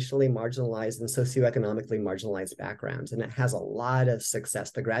from racially marginalized and socioeconomically marginalized backgrounds. And it has a lot of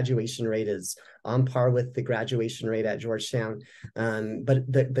success. The graduation rate is on par with the graduation rate at Georgetown. But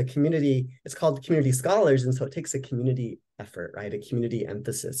the community, it's called Community Scholars, and so it takes a community effort, right? A community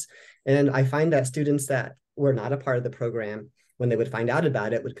emphasis. And I find that students that were not a part of the program when they would find out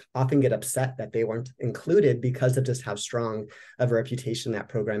about it, would often get upset that they weren't included because of just how strong of a reputation that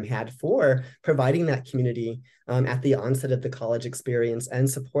program had for providing that community at the onset of the college experience and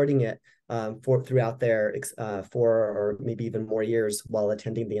supporting it throughout their 4 or maybe even more years while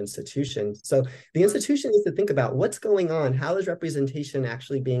attending the institution. So the institution needs to think about what's going on, how is representation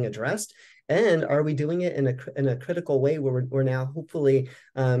actually being addressed, and are we doing it in a critical way where we're now hopefully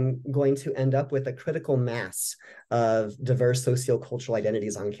going to end up with a critical mass of diverse sociocultural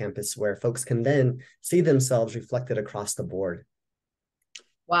identities on campus where folks can then see themselves reflected across the board.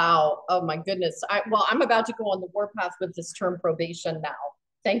 Wow. Oh my goodness. Well, I'm about to go on the warpath with this term probation now.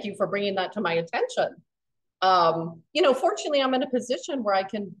 Thank you for bringing that to my attention. Fortunately, I'm in a position where I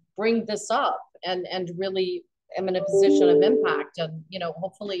can bring this up and really am in a position of impact. And,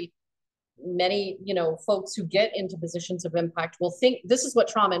 hopefully many, folks who get into positions of impact will think this is what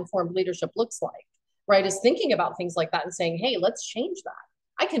trauma-informed leadership looks like, right? Is thinking about things like that and saying, hey, let's change that.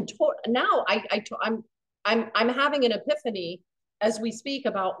 I can now I'm having an epiphany as we speak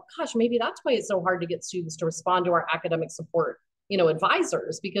about, gosh, maybe that's why it's so hard to get students to respond to our academic support,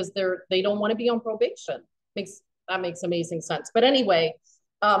 advisors, because they don't want to be on probation. That makes amazing sense. But anyway,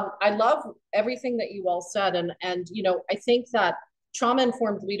 I love everything that you all said. And I think that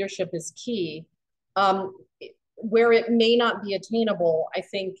trauma-informed leadership is key. Where it may not be attainable, I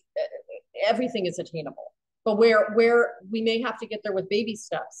think everything is attainable. But where we may have to get there with baby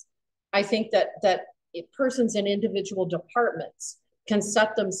steps, I think that persons in individual departments can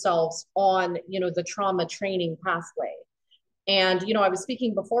set themselves on, the trauma training pathway. And, I was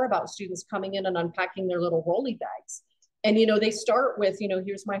speaking before about students coming in and unpacking their little rolly bags. And, they start with,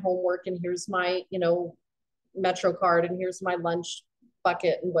 here's my homework and here's my, Metro card and here's my lunch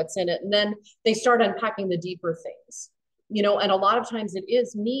bucket and what's in it. And then they start unpacking the deeper things, and a lot of times it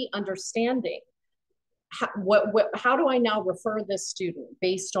is me understanding how do I now refer this student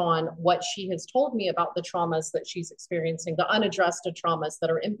based on what she has told me about the traumas that she's experiencing, the unaddressed traumas that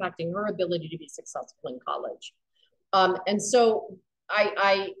are impacting her ability to be successful in college. And so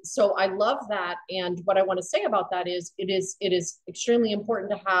I love that. And what I want to say about that is it is extremely important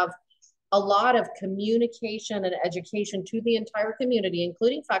to have a lot of communication and education to the entire community,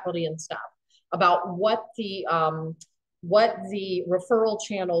 including faculty and staff, about what the referral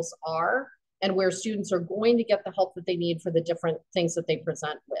channels are and where students are going to get the help that they need for the different things that they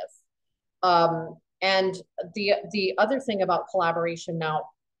present with. And the other thing about collaboration now,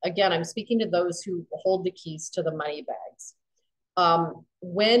 again, I'm speaking to those who hold the keys to the money bags.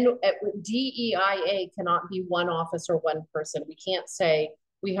 When DEIA cannot be one office or one person, we can't say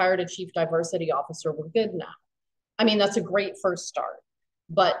we hired a chief diversity officer, we're good now. I mean, that's a great first start,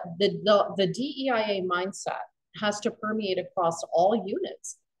 but the DEIA mindset has to permeate across all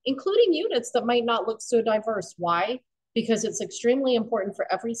units, including units that might not look so diverse. Why? Because it's extremely important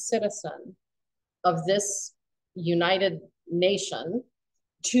for every citizen of this United Nation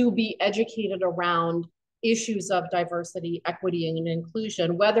to be educated around issues of diversity, equity, and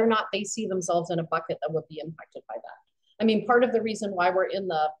inclusion, whether or not they see themselves in a bucket that would be impacted by that. I mean, part of the reason why we're in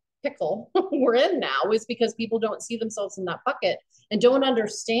the pickle we're in now is because people don't see themselves in that bucket and don't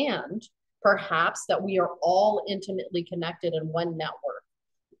understand perhaps that we are all intimately connected in one network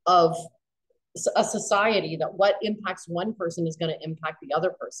of a society, that what impacts one person is going to impact the other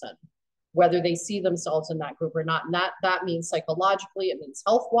person, whether they see themselves in that group or not. And that means psychologically, it means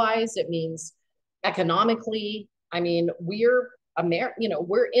health-wise, it means economically. I mean, we're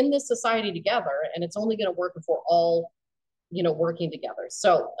in this society together, and it's only going to work if we're all, working together.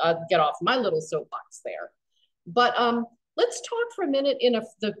 So get off my little soapbox there. But let's talk for a minute in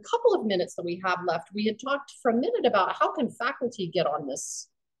the couple of minutes that we have left. We had talked for a minute about how can faculty get on this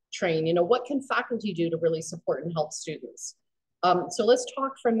train? What can faculty do to really support and help students? So let's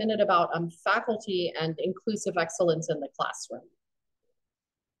talk for a minute about faculty and inclusive excellence in the classroom.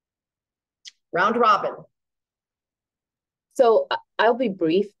 Round robin. So I'll be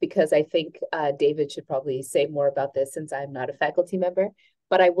brief because I think David should probably say more about this since I'm not a faculty member.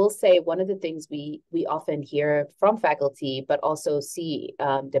 But I will say one of the things we often hear from faculty, but also see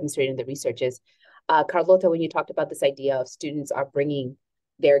demonstrated in the research is, Carlota, when you talked about this idea of students are bringing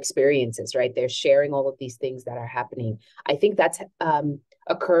their experiences, right? They're sharing all of these things that are happening. I think that's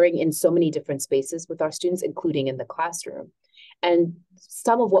occurring in so many different spaces with our students, including in the classroom. And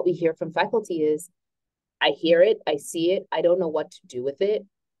some of what we hear from faculty is, I hear it, I see it, I don't know what to do with it.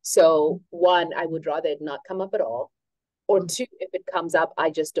 So one, I would rather it not come up at all. Or two, if it comes up, I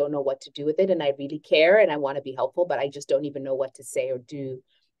just don't know what to do with it. And I really care and I want to be helpful, but I just don't even know what to say or do.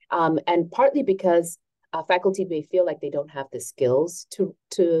 And partly because faculty may feel like they don't have the skills to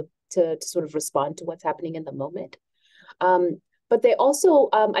sort of respond to what's happening in the moment. but they also,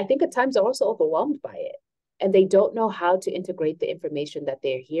 I think at times are also overwhelmed by it. And they don't know how to integrate the information that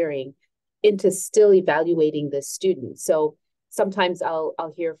they're hearing into still evaluating the student. So sometimes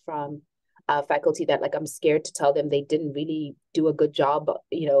I'll hear from faculty that like I'm scared to tell them they didn't really do a good job,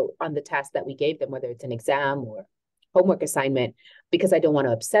 on the task that we gave them, whether it's an exam or homework assignment, because I don't want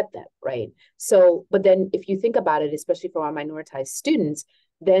to upset them, right? So, but then if you think about it, especially for our minoritized students,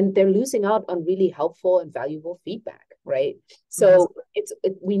 then they're losing out on really helpful and valuable feedback, right? So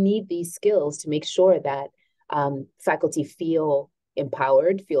we need these skills to make sure that faculty feel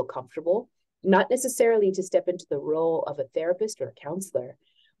empowered, feel comfortable, not necessarily to step into the role of a therapist or a counselor,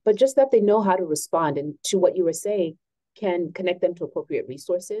 but just that they know how to respond, and to what you were saying, can connect them to appropriate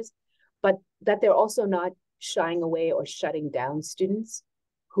resources, but that they're also not shying away or shutting down students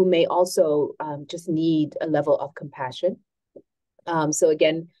who may also just need a level of compassion. So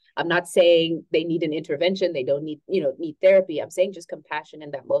again, I'm not saying they need an intervention, they don't need therapy. I'm saying just compassion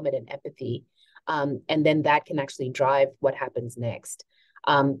in that moment and empathy. And then that can actually drive what happens next.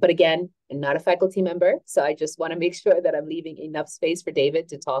 But again, I'm not a faculty member, so I just want to make sure that I'm leaving enough space for David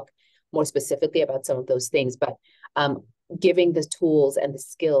to talk more specifically about some of those things, but giving the tools and the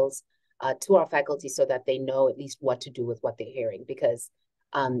skills to our faculty so that they know at least what to do with what they're hearing, because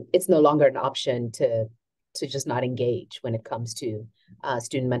it's no longer an option to just not engage when it comes to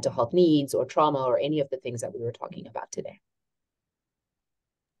student mental health needs or trauma or any of the things that we were talking about today.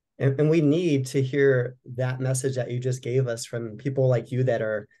 And we need to hear that message that you just gave us from people like you that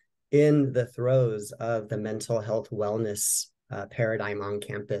are in the throes of the mental health wellness paradigm on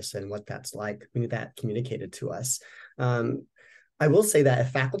campus and what that's like. We need that communicated to us. I will say that if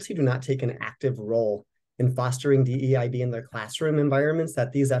faculty do not take an active role in fostering DEIB in their classroom environments,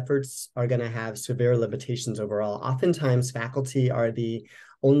 that these efforts are going to have severe limitations overall. Oftentimes, faculty are the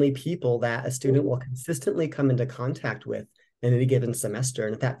only people that a student will consistently come into contact with in any given semester.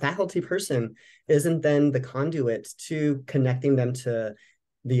 And if that faculty person isn't then the conduit to connecting them to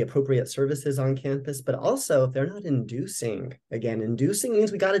the appropriate services on campus, but also if they're not inducing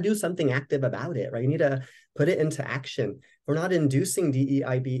means we got to do something active about it, right? You need to put it into action. If we're not inducing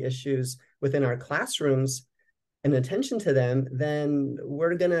DEIB issues within our classrooms and attention to them, then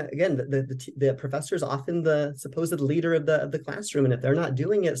we're gonna, again, the professor is often the supposed leader of the classroom, and if they're not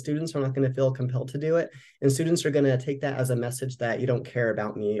doing it, students are not going to feel compelled to do it, and students are going to take that as a message that you don't care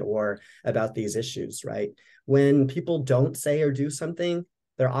about me or about these issues, right? When people don't say or do something,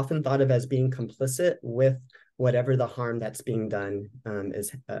 they're often thought of as being complicit with whatever the harm that's being done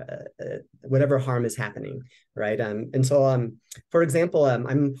whatever harm is happening, right? And so, for example,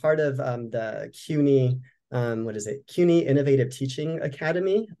 I'm part of the CUNY. CUNY Innovative Teaching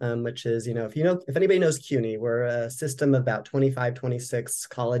Academy, which is, if anybody knows CUNY, we're a system of about 25, 26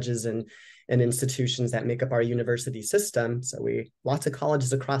 colleges and institutions that make up our university system. So lots of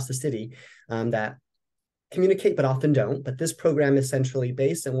colleges across the city that communicate but often don't. But this program is centrally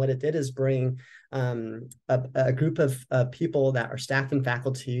based, and what it did is bring a group of people that are staff and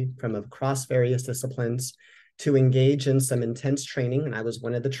faculty from across various disciplines to engage in some intense training, and I was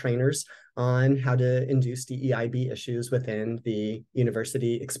one of the trainers, on how to induce DEIB issues within the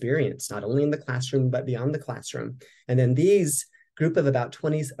university experience, not only in the classroom, but beyond the classroom. And then these group of about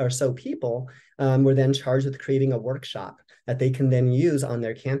 20 or so people were then charged with creating a workshop that they can then use on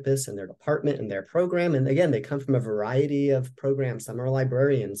their campus and their department and their program. And again, they come from a variety of programs. Some are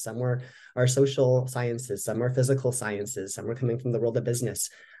librarians, some are social sciences, some are physical sciences, some are coming from the world of business.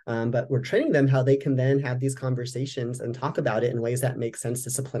 But we're training them how they can then have these conversations and talk about it in ways that make sense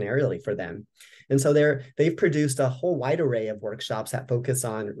disciplinarily for them. And so they've produced a whole wide array of workshops that focus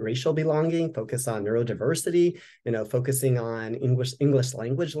on racial belonging, focus on neurodiversity, focusing on English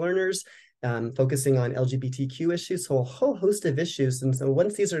language learners, focusing on LGBTQ issues, so a whole host of issues. And so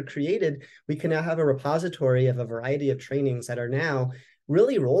once these are created, we can now have a repository of a variety of trainings that are now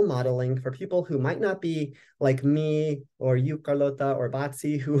really role modeling for people who might not be like me or you, Carlota, or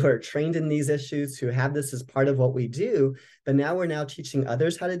Batsi, who are trained in these issues, who have this as part of what we do. But now we're teaching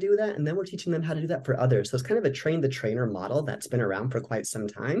others how to do that, and then we're teaching them how to do that for others. So it's kind of a train the trainer model that's been around for quite some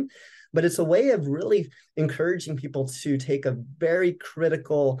time. But it's a way of really encouraging people to take a very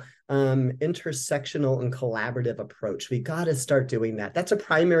critical, intersectional and collaborative approach. We got to start doing that. That's a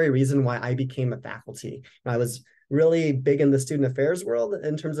primary reason why I became a faculty. I was really big in the student affairs world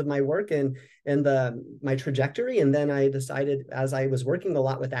in terms of my work and my trajectory. And then I decided, as I was working a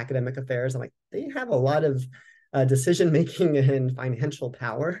lot with academic affairs, I'm like, they have a lot of decision-making and financial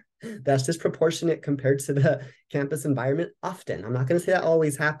power that's disproportionate compared to the campus environment often. I'm not going to say that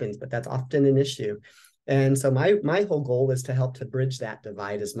always happens, but that's often an issue. And so my whole goal is to help to bridge that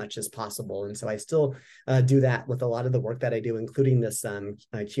divide as much as possible. And so I still do that with a lot of the work that I do, including this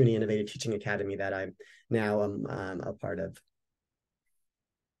CUNY Innovative Teaching Academy that I'm now a part of.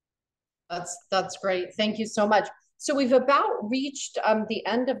 That's great. Thank you so much. So we've about reached the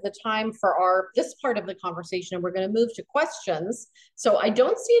end of the time for this part of the conversation, and we're going to move to questions. So I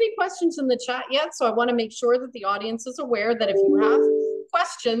don't see any questions in the chat yet, so I want to make sure that the audience is aware that if you have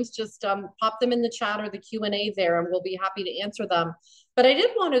questions, just pop them in the chat or the Q&A there, and we'll be happy to answer them. But I did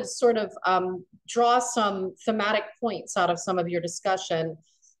want to sort of draw some thematic points out of some of your discussion,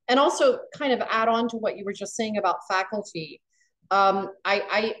 and also kind of add on to what you were just saying about faculty.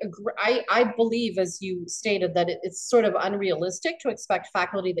 I agree. I believe, as you stated, that it's sort of unrealistic to expect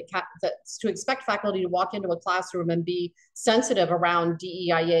faculty to walk into a classroom and be sensitive around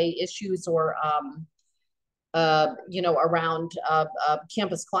DEIA issues or around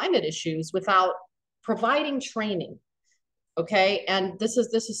campus climate issues without providing training. Okay, and this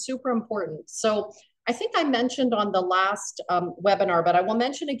is super important. So I think I mentioned on the last webinar, but I will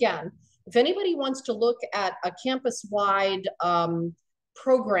mention again. If anybody wants to look at a campus-wide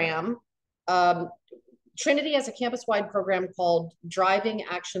program, Trinity has a campus-wide program called Driving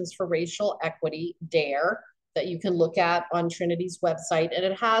Actions for Racial Equity, DARE, that you can look at on Trinity's website. And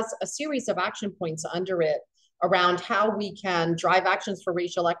it has a series of action points under it around how we can drive actions for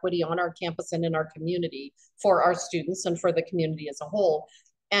racial equity on our campus and in our community for our students and for the community as a whole.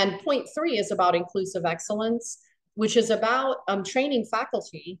 And point 3 is about inclusive excellence, which is about training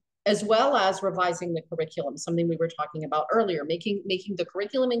faculty as well as revising the curriculum, something we were talking about earlier, making the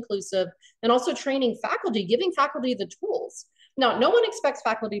curriculum inclusive, and also training faculty, giving faculty the tools. Now, no one expects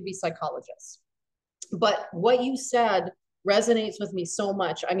faculty to be psychologists, but what you said resonates with me so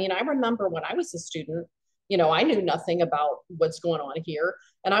much. I mean, I remember when I was a student, I knew nothing about what's going on here,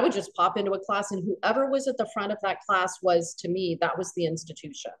 and I would just pop into a class, and whoever was at the front of that class was, to me, that was the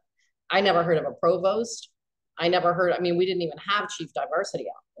institution. I never heard of a provost. I mean, we didn't even have chief diversity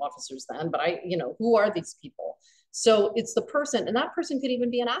officers then, but who are these people? So it's the person, and that person could even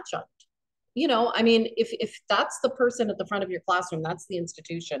be an adjunct. I mean, if that's the person at the front of your classroom, that's the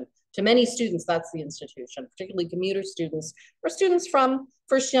institution. To many students, that's the institution, particularly commuter students or students from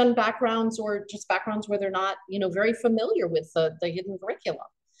first-gen backgrounds or just backgrounds where they're not, very familiar with the hidden curriculum.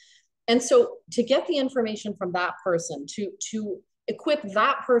 And so to get the information from that person, to equip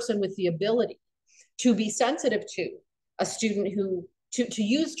that person with the ability to be sensitive to a student to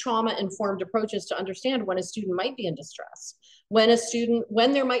use trauma-informed approaches to understand when a student might be in distress, when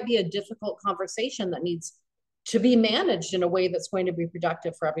there might be a difficult conversation that needs to be managed in a way that's going to be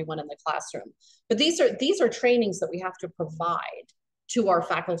productive for everyone in the classroom. But these are trainings that we have to provide to our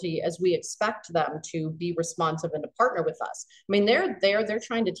faculty as we expect them to be responsive and to partner with us. I mean, they're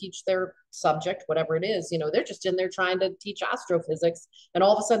trying to teach their subject, whatever it is, they're just in there trying to teach astrophysics, and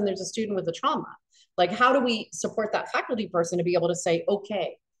all of a sudden there's a student with a trauma. Like, how do we support that faculty person to be able to say,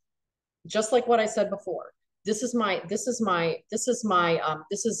 okay, just like what I said before, this is my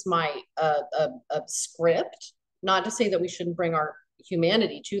script, not to say that we shouldn't bring our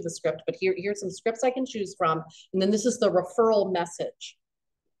humanity to the script, but here's some scripts I can choose from. And then this is the referral message.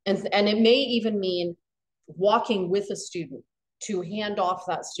 And it may even mean walking with a student to hand off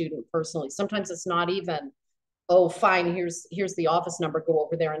that student personally. Sometimes it's not even, oh, fine, here's the office number, go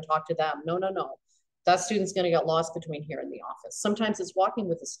over there and talk to them. No. That student's going to get lost between here and the office. Sometimes it's walking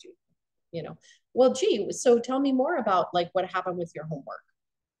with a student, Well, gee, so tell me more about like what happened with your homework.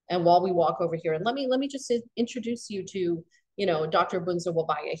 And while we walk over here, and let me just introduce you to, Dr. Bunza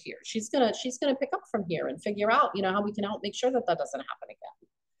Wabaya here. She's gonna pick up from here and figure out, how we can help make sure that doesn't happen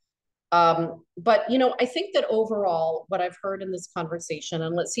again. But I think that overall, what I've heard in this conversation,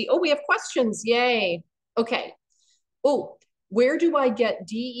 and let's see, oh, we have questions, yay. Okay. Oh, where do I get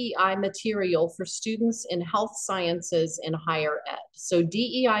DEI material for students in health sciences in higher ed? So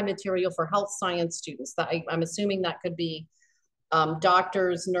DEI material for health science students, I'm assuming that could be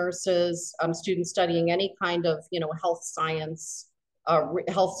doctors, nurses, students studying any kind of, health science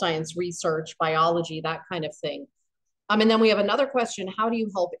research, biology, that kind of thing. And then we have another question. How do you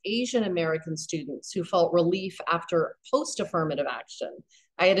help Asian American students who felt relief after post-affirmative action?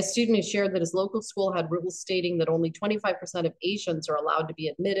 I had a student who shared that his local school had rules stating that only 25% of Asians are allowed to be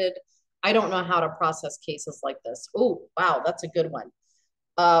admitted. I don't know how to process cases like this. Oh, wow, that's a good one.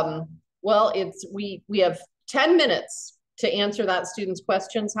 Well, we have 10 minutes to answer that student's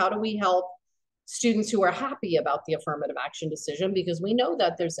questions. How do we help students who are happy about the affirmative action decision? Because we know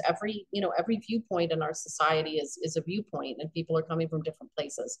that there's every viewpoint in our society is a viewpoint, and people are coming from different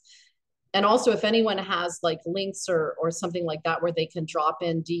places. And also if anyone has like links or something like that where they can drop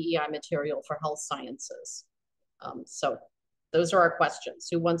in DEI material for health sciences. So those are our questions.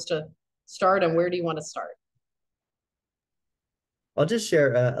 Who wants to start and where do you want to start? I'll just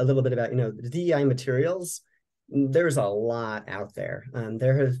share a little bit about, the DEI materials. There's a lot out there.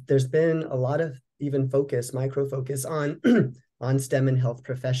 There's been a lot of even micro focus on on STEM and health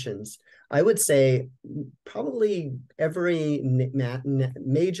professions. I would say probably every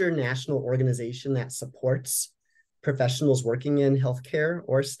major national organization that supports professionals working in healthcare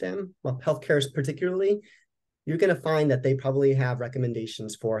or STEM, well, healthcare particularly, you're going to find that they probably have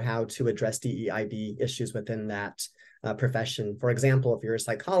recommendations for how to address DEIB issues within that profession. For example, if you're a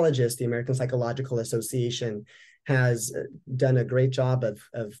psychologist, the American Psychological Association has done a great job of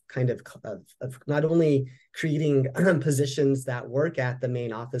not only creating positions that work at the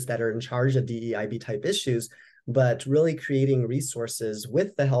main office that are in charge of DEIB type issues, but really creating resources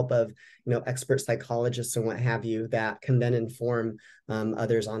with the help of expert psychologists and what have you that can then inform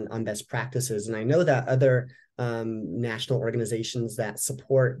others on best practices. And I know that other national organizations that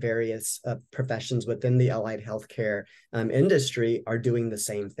support various professions within the allied healthcare industry are doing the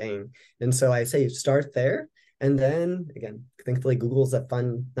same thing. And so I say start there. And then again, thankfully, Google's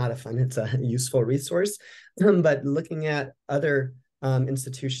it's a useful resource, but looking at other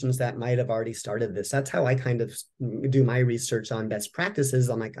institutions that might have already started this. That's how I kind of do my research on best practices.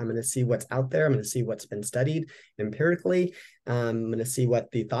 I'm going to see what's out there. I'm going to see what's been studied empirically. I'm going to see what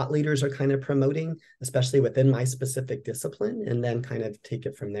the thought leaders are kind of promoting, especially within my specific discipline, and then kind of take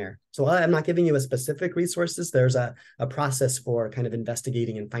it from there. So I'm not giving you a specific resources. There's a process for kind of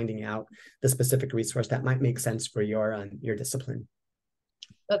investigating and finding out the specific resource that might make sense for your discipline.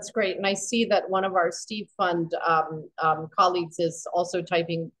 That's great. And I see that one of our Steve Fund colleagues is also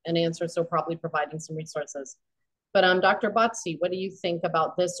typing an answer, so probably providing some resources. But Dr. Batsi, what do you think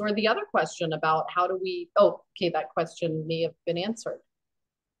about this? Or the other question about how do we, that question may have been answered.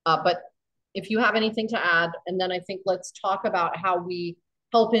 But if you have anything to add, and then I think let's talk about how we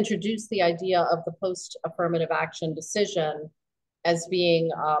help introduce the idea of the post-affirmative action decision as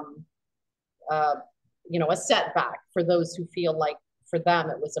being, a setback for those who feel like for them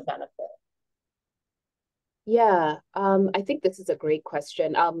it was a benefit. Yeah, I think this is a great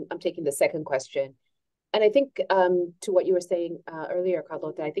question. I'm taking the second question. And I think to what you were saying earlier,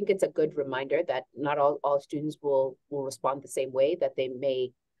 Carlota, I think it's a good reminder that not all students will respond the same way, that they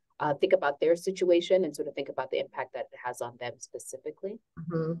may think about their situation and sort of think about the impact that it has on them specifically.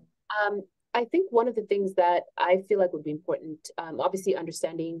 Mm-hmm. I think one of the things that I feel like would be important, obviously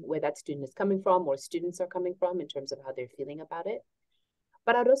understanding where that student is coming from or students are coming from in terms of how they're feeling about it.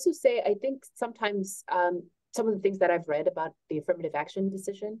 But I'd also say, I think sometimes some of the things that I've read about the affirmative action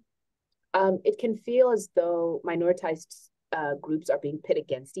decision, it can feel as though minoritized groups are being pit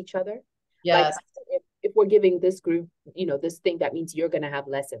against each other. Yes. Like if we're giving this group, this thing, that means you're going to have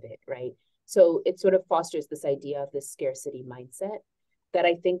less of it, right? So it sort of fosters this idea of this scarcity mindset that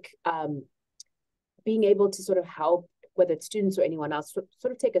I think being able to sort of help, whether it's students or anyone else,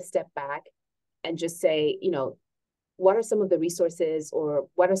 sort of take a step back and just say, what are some of the resources or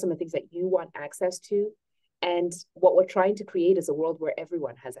what are some of the things that you want access to? And what we're trying to create is a world where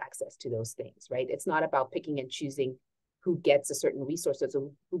everyone has access to those things, right? It's not about picking and choosing who gets a certain resources or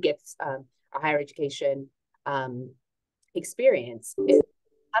who gets a higher education experience. How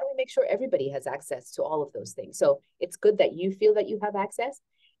do we make sure everybody has access to all of those things? So it's good that you feel that you have access.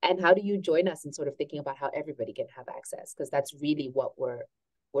 And how do you join us in sort of thinking about how everybody can have access? Because that's really what we're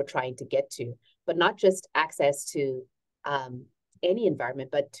trying to get to, but not just access to any environment,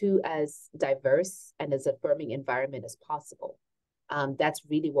 but to as diverse and as affirming environment as possible. That's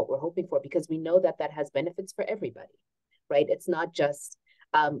really what we're hoping for, because we know that that has benefits for everybody, right? It's not just,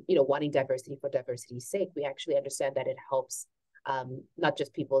 wanting diversity for diversity's sake. We actually understand that it helps not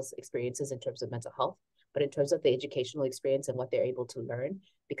just people's experiences in terms of mental health, but in terms of the educational experience and what they're able to learn,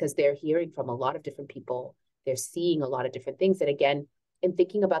 because they're hearing from a lot of different people. They're seeing a lot of different things. And again, in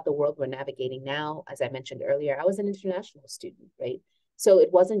thinking about the world we're navigating now, as I mentioned earlier, I was an international student, right? So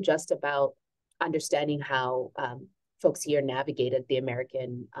it wasn't just about understanding how folks here navigated the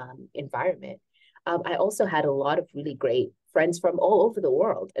American environment. I also had a lot of really great friends from all over the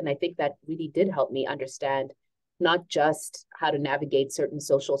world. And I think that really did help me understand not just how to navigate certain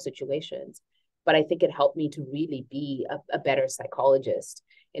social situations, but I think it helped me to really be a better psychologist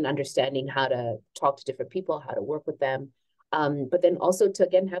in understanding how to talk to different people, how to work with them. But then also to,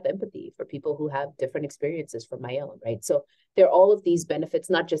 again, have empathy for people who have different experiences from my own, right? So there are all of these benefits,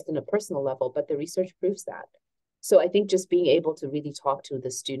 not just in a personal level, but the research proves that. So I think just being able to really talk to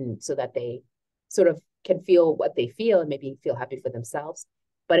the student so that they sort of can feel what they feel and maybe feel happy for themselves,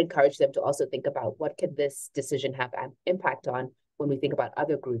 but encourage them to also think about what can this decision have an impact on when we think about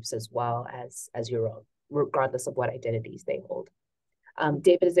other groups as well as your own, regardless of what identities they hold.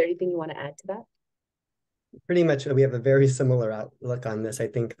 David, is there anything you want to add to that? Pretty much, we have a very similar outlook on this. I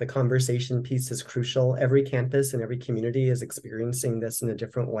think the conversation piece is crucial. Every campus and every community is experiencing this in a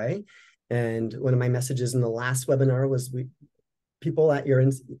different way. And one of my messages in the last webinar was people at your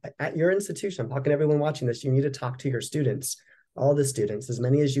institution, I'm talking to everyone watching this, you need to talk to your students, all the students, as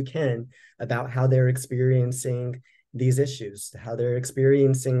many as you can, about how they're experiencing these issues, how they're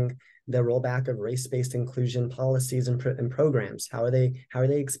experiencing the rollback of race-based inclusion policies and programs. How are they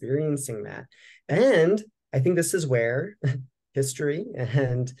experiencing that? And I think this is where history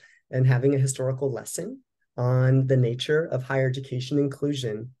and having a historical lesson on the nature of higher education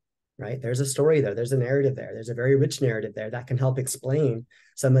inclusion, right? There's a story there, there's a narrative there, there's a very rich narrative there that can help explain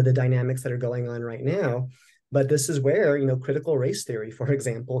some of the dynamics that are going on right now. But this is where, critical race theory, for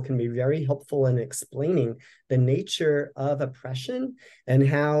example, can be very helpful in explaining the nature of oppression and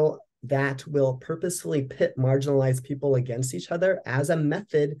how that will purposefully pit marginalized people against each other as a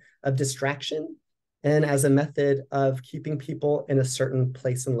method of distraction and as a method of keeping people in a certain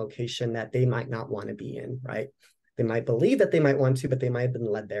place and location that they might not want to be in, right? They might believe that they might want to, but they might have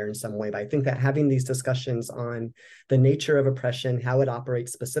been led there in some way. But I think that having these discussions on the nature of oppression, how it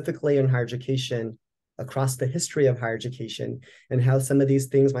operates specifically in higher education, across the history of higher education, and how some of these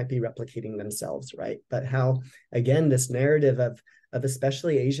things might be replicating themselves, right? But how, again, this narrative of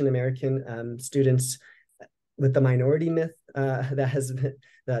especially Asian American students with the minority myth that has been,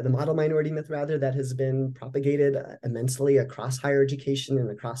 the model minority myth rather, that has been propagated immensely across higher education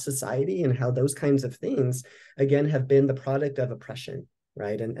and across society, and how those kinds of things, again, have been the product of oppression,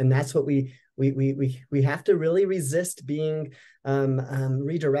 right? And that's what we have to really resist being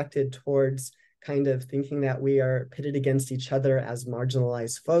redirected towards kind of thinking that we are pitted against each other as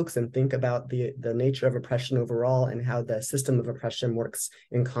marginalized folks, and think about the nature of oppression overall and how the system of oppression works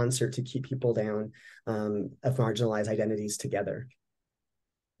in concert to keep people down of marginalized identities together.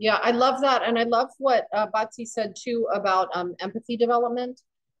 Yeah, I love that. And I love what Batsy said too about empathy development.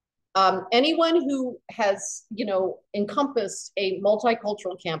 Anyone who has, encompassed a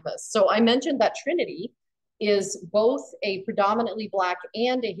multicultural campus. So I mentioned that Trinity is both a predominantly Black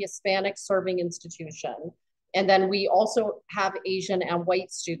and a Hispanic serving institution. And then we also have Asian and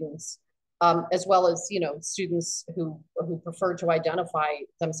white students, as well as, students who prefer to identify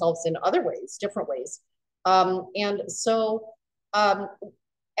themselves in other ways, different ways. And so,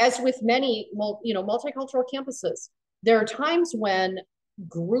 as with many, multicultural campuses, there are times when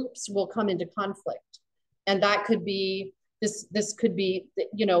groups will come into conflict, and that could be this could be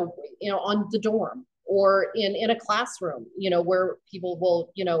on the dorm or in a classroom, where people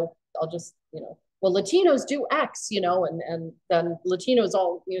will, well, Latinos do X, and then Latinos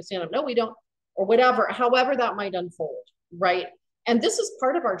all stand up, no, we don't, or whatever, however that might unfold, right? And this is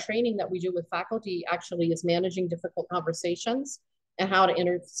part of our training that we do with faculty, actually, is managing difficult conversations and how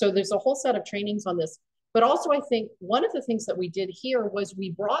to so there's a whole set of trainings on this. But also, I think one of the things that we did here was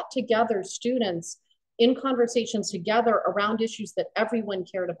we brought together students in conversations together around issues that everyone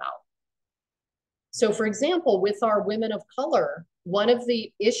cared about. So, for example, with our women of color, one of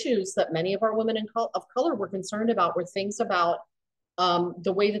the issues that many of our women of color were concerned about were things about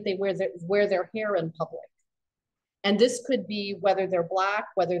the way that they wear their hair in public. And this could be whether they're Black,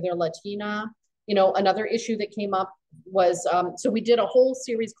 whether they're Latina. Another issue that came up was, so we did a whole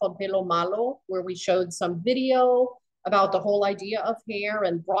series called Pelo Malo, where we showed some video about the whole idea of hair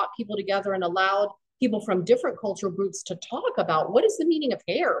and brought people together and allowed people from different cultural groups to talk about what is the meaning of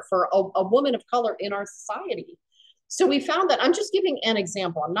hair for a woman of color in our society. So we found that, I'm just giving an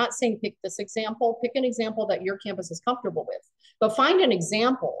example. I'm not saying pick this example, pick an example that your campus is comfortable with, but find an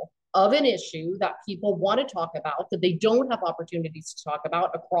example of an issue that people want to talk about that they don't have opportunities to talk about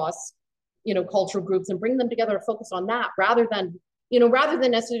across cultural groups, and bring them together to focus on that rather than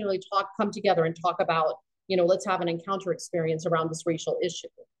necessarily come together and talk about, let's have an encounter experience around this racial issue,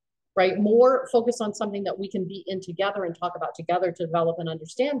 right? More focus on something that we can be in together and talk about together to develop an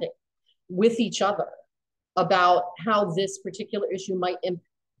understanding with each other about how this particular issue might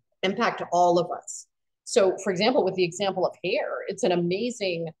impact all of us. So, for example, with the example of hair, it's an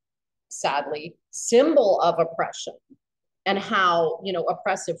amazing, sadly, symbol of oppression, and how,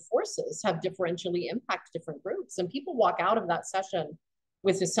 oppressive forces have differentially impacted different groups. And people walk out of that session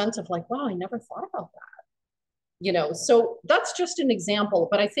with a sense of like, wow, I never thought about that. So that's just an example.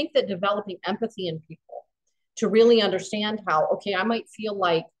 But I think that developing empathy in people to really understand how, okay, I might feel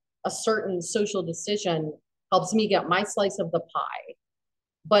like a certain social decision helps me get my slice of the pie.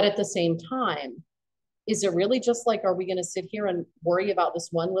 But at the same time, is it really just like, are we going to sit here and worry about this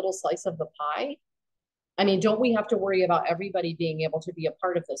one little slice of the pie? I mean, don't we have to worry about everybody being able to be a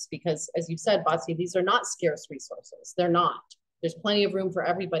part of this? Because as you said, Betsy, these are not scarce resources. They're not. There's plenty of room for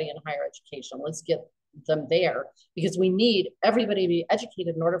everybody in higher education. Let's get them there, because we need everybody to be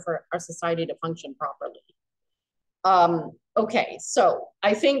educated in order for our society to function properly. Okay, so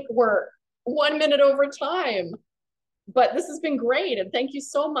I think we're 1 minute over time, but this has been great. And thank you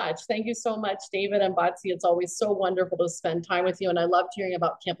so much. Thank you so much, David and Betsy. It's always so wonderful to spend time with you. And I loved hearing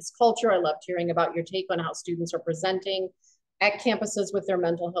about campus culture. I loved hearing about your take on how students are presenting at campuses with their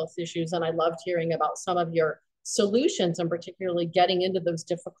mental health issues. And I loved hearing about some of your solutions, and particularly getting into those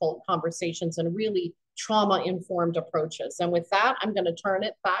difficult conversations and really trauma-informed approaches. And with that, I'm going to turn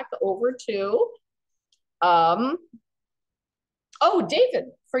it back over to, David,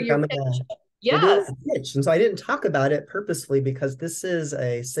 for your pitch. Yes. And so I didn't talk about it purposely because this is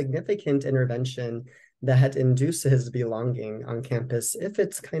a significant intervention that induces belonging on campus if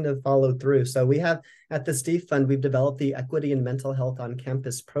it's kind of followed through. So we have at the Steve Fund, we've developed the Equity and Mental Health on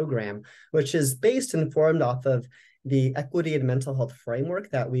Campus program, which is based and formed off of the Equity and Mental Health framework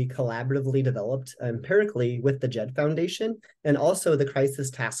that we collaboratively developed empirically with the JED Foundation, and also the Crisis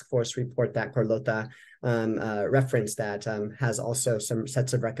Task Force report that Carlota referenced that has also some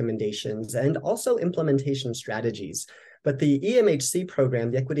sets of recommendations and also implementation strategies. But the EMHC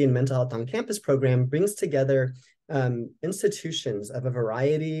program, the Equity and Mental Health on Campus program, brings together institutions of a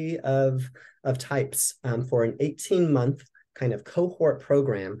variety of types for an 18-month kind of cohort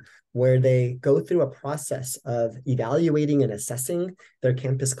program where they go through a process of evaluating and assessing their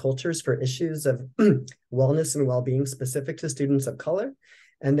campus cultures for issues of wellness and well-being specific to students of color.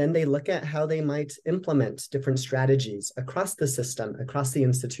 And then they look at how they might implement different strategies across the system, across the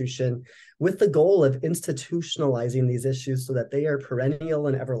institution, with the goal of institutionalizing these issues so that they are perennial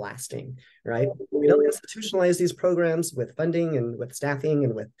and everlasting, right? We don't institutionalize these programs with funding and with staffing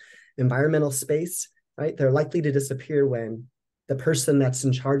and with environmental space, right? They're likely to disappear when the person that's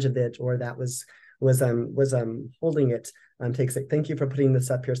in charge of it or that was holding it takes it. Thank you for putting this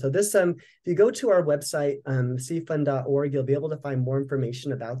up here. So this, if you go to our website, cfund.org, you'll be able to find more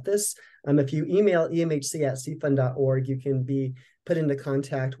information about this. If you email emhc@cfund.org, you can be put into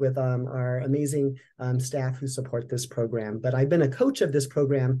contact with our amazing staff who support this program. But I've been a coach of this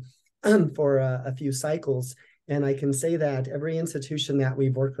program for a few cycles, and I can say that every institution that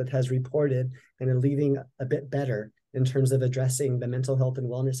we've worked with has reported and are leaving a bit better in terms of addressing the mental health and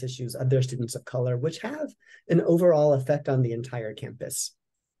wellness issues of their students of color, which have an overall effect on the entire campus.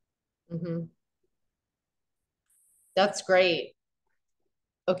 Mm-hmm. That's great.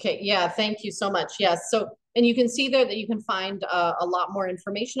 Okay, yeah, thank you so much. Yes, so, and you can see there that you can find a lot more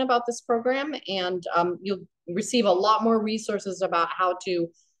information about this program, and you'll receive a lot more resources about how to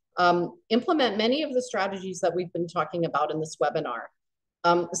implement many of the strategies that we've been talking about in this webinar.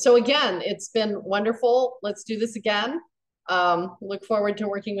 So again, it's been wonderful. Let's do this again. Look forward to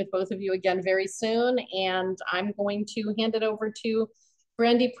working with both of you again very soon. And I'm going to hand it over to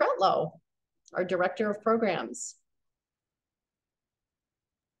Brandy Pretlow, our Director of Programs.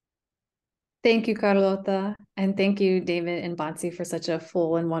 Thank you, Carlota. And thank you, David and Betsy, for such a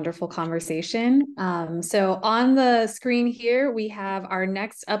full and wonderful conversation. So on the screen here, we have our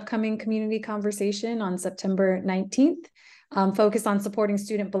next upcoming community conversation on September 19th. Focused on supporting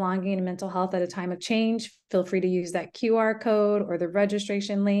student belonging and mental health at a time of change. Feel free to use that QR code or the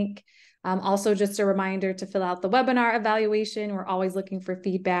registration link. Also, just a reminder to fill out the webinar evaluation. We're always looking for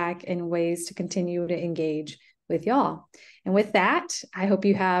feedback and ways to continue to engage with y'all. And with that, I hope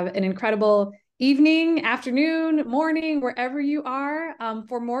you have an incredible evening, afternoon, morning, wherever you are.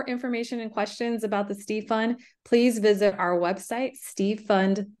 For more information and questions about the Steve Fund, please visit our website,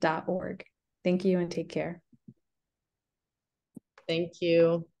 stevefund.org. Thank you and take care. Thank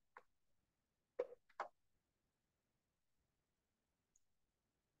you.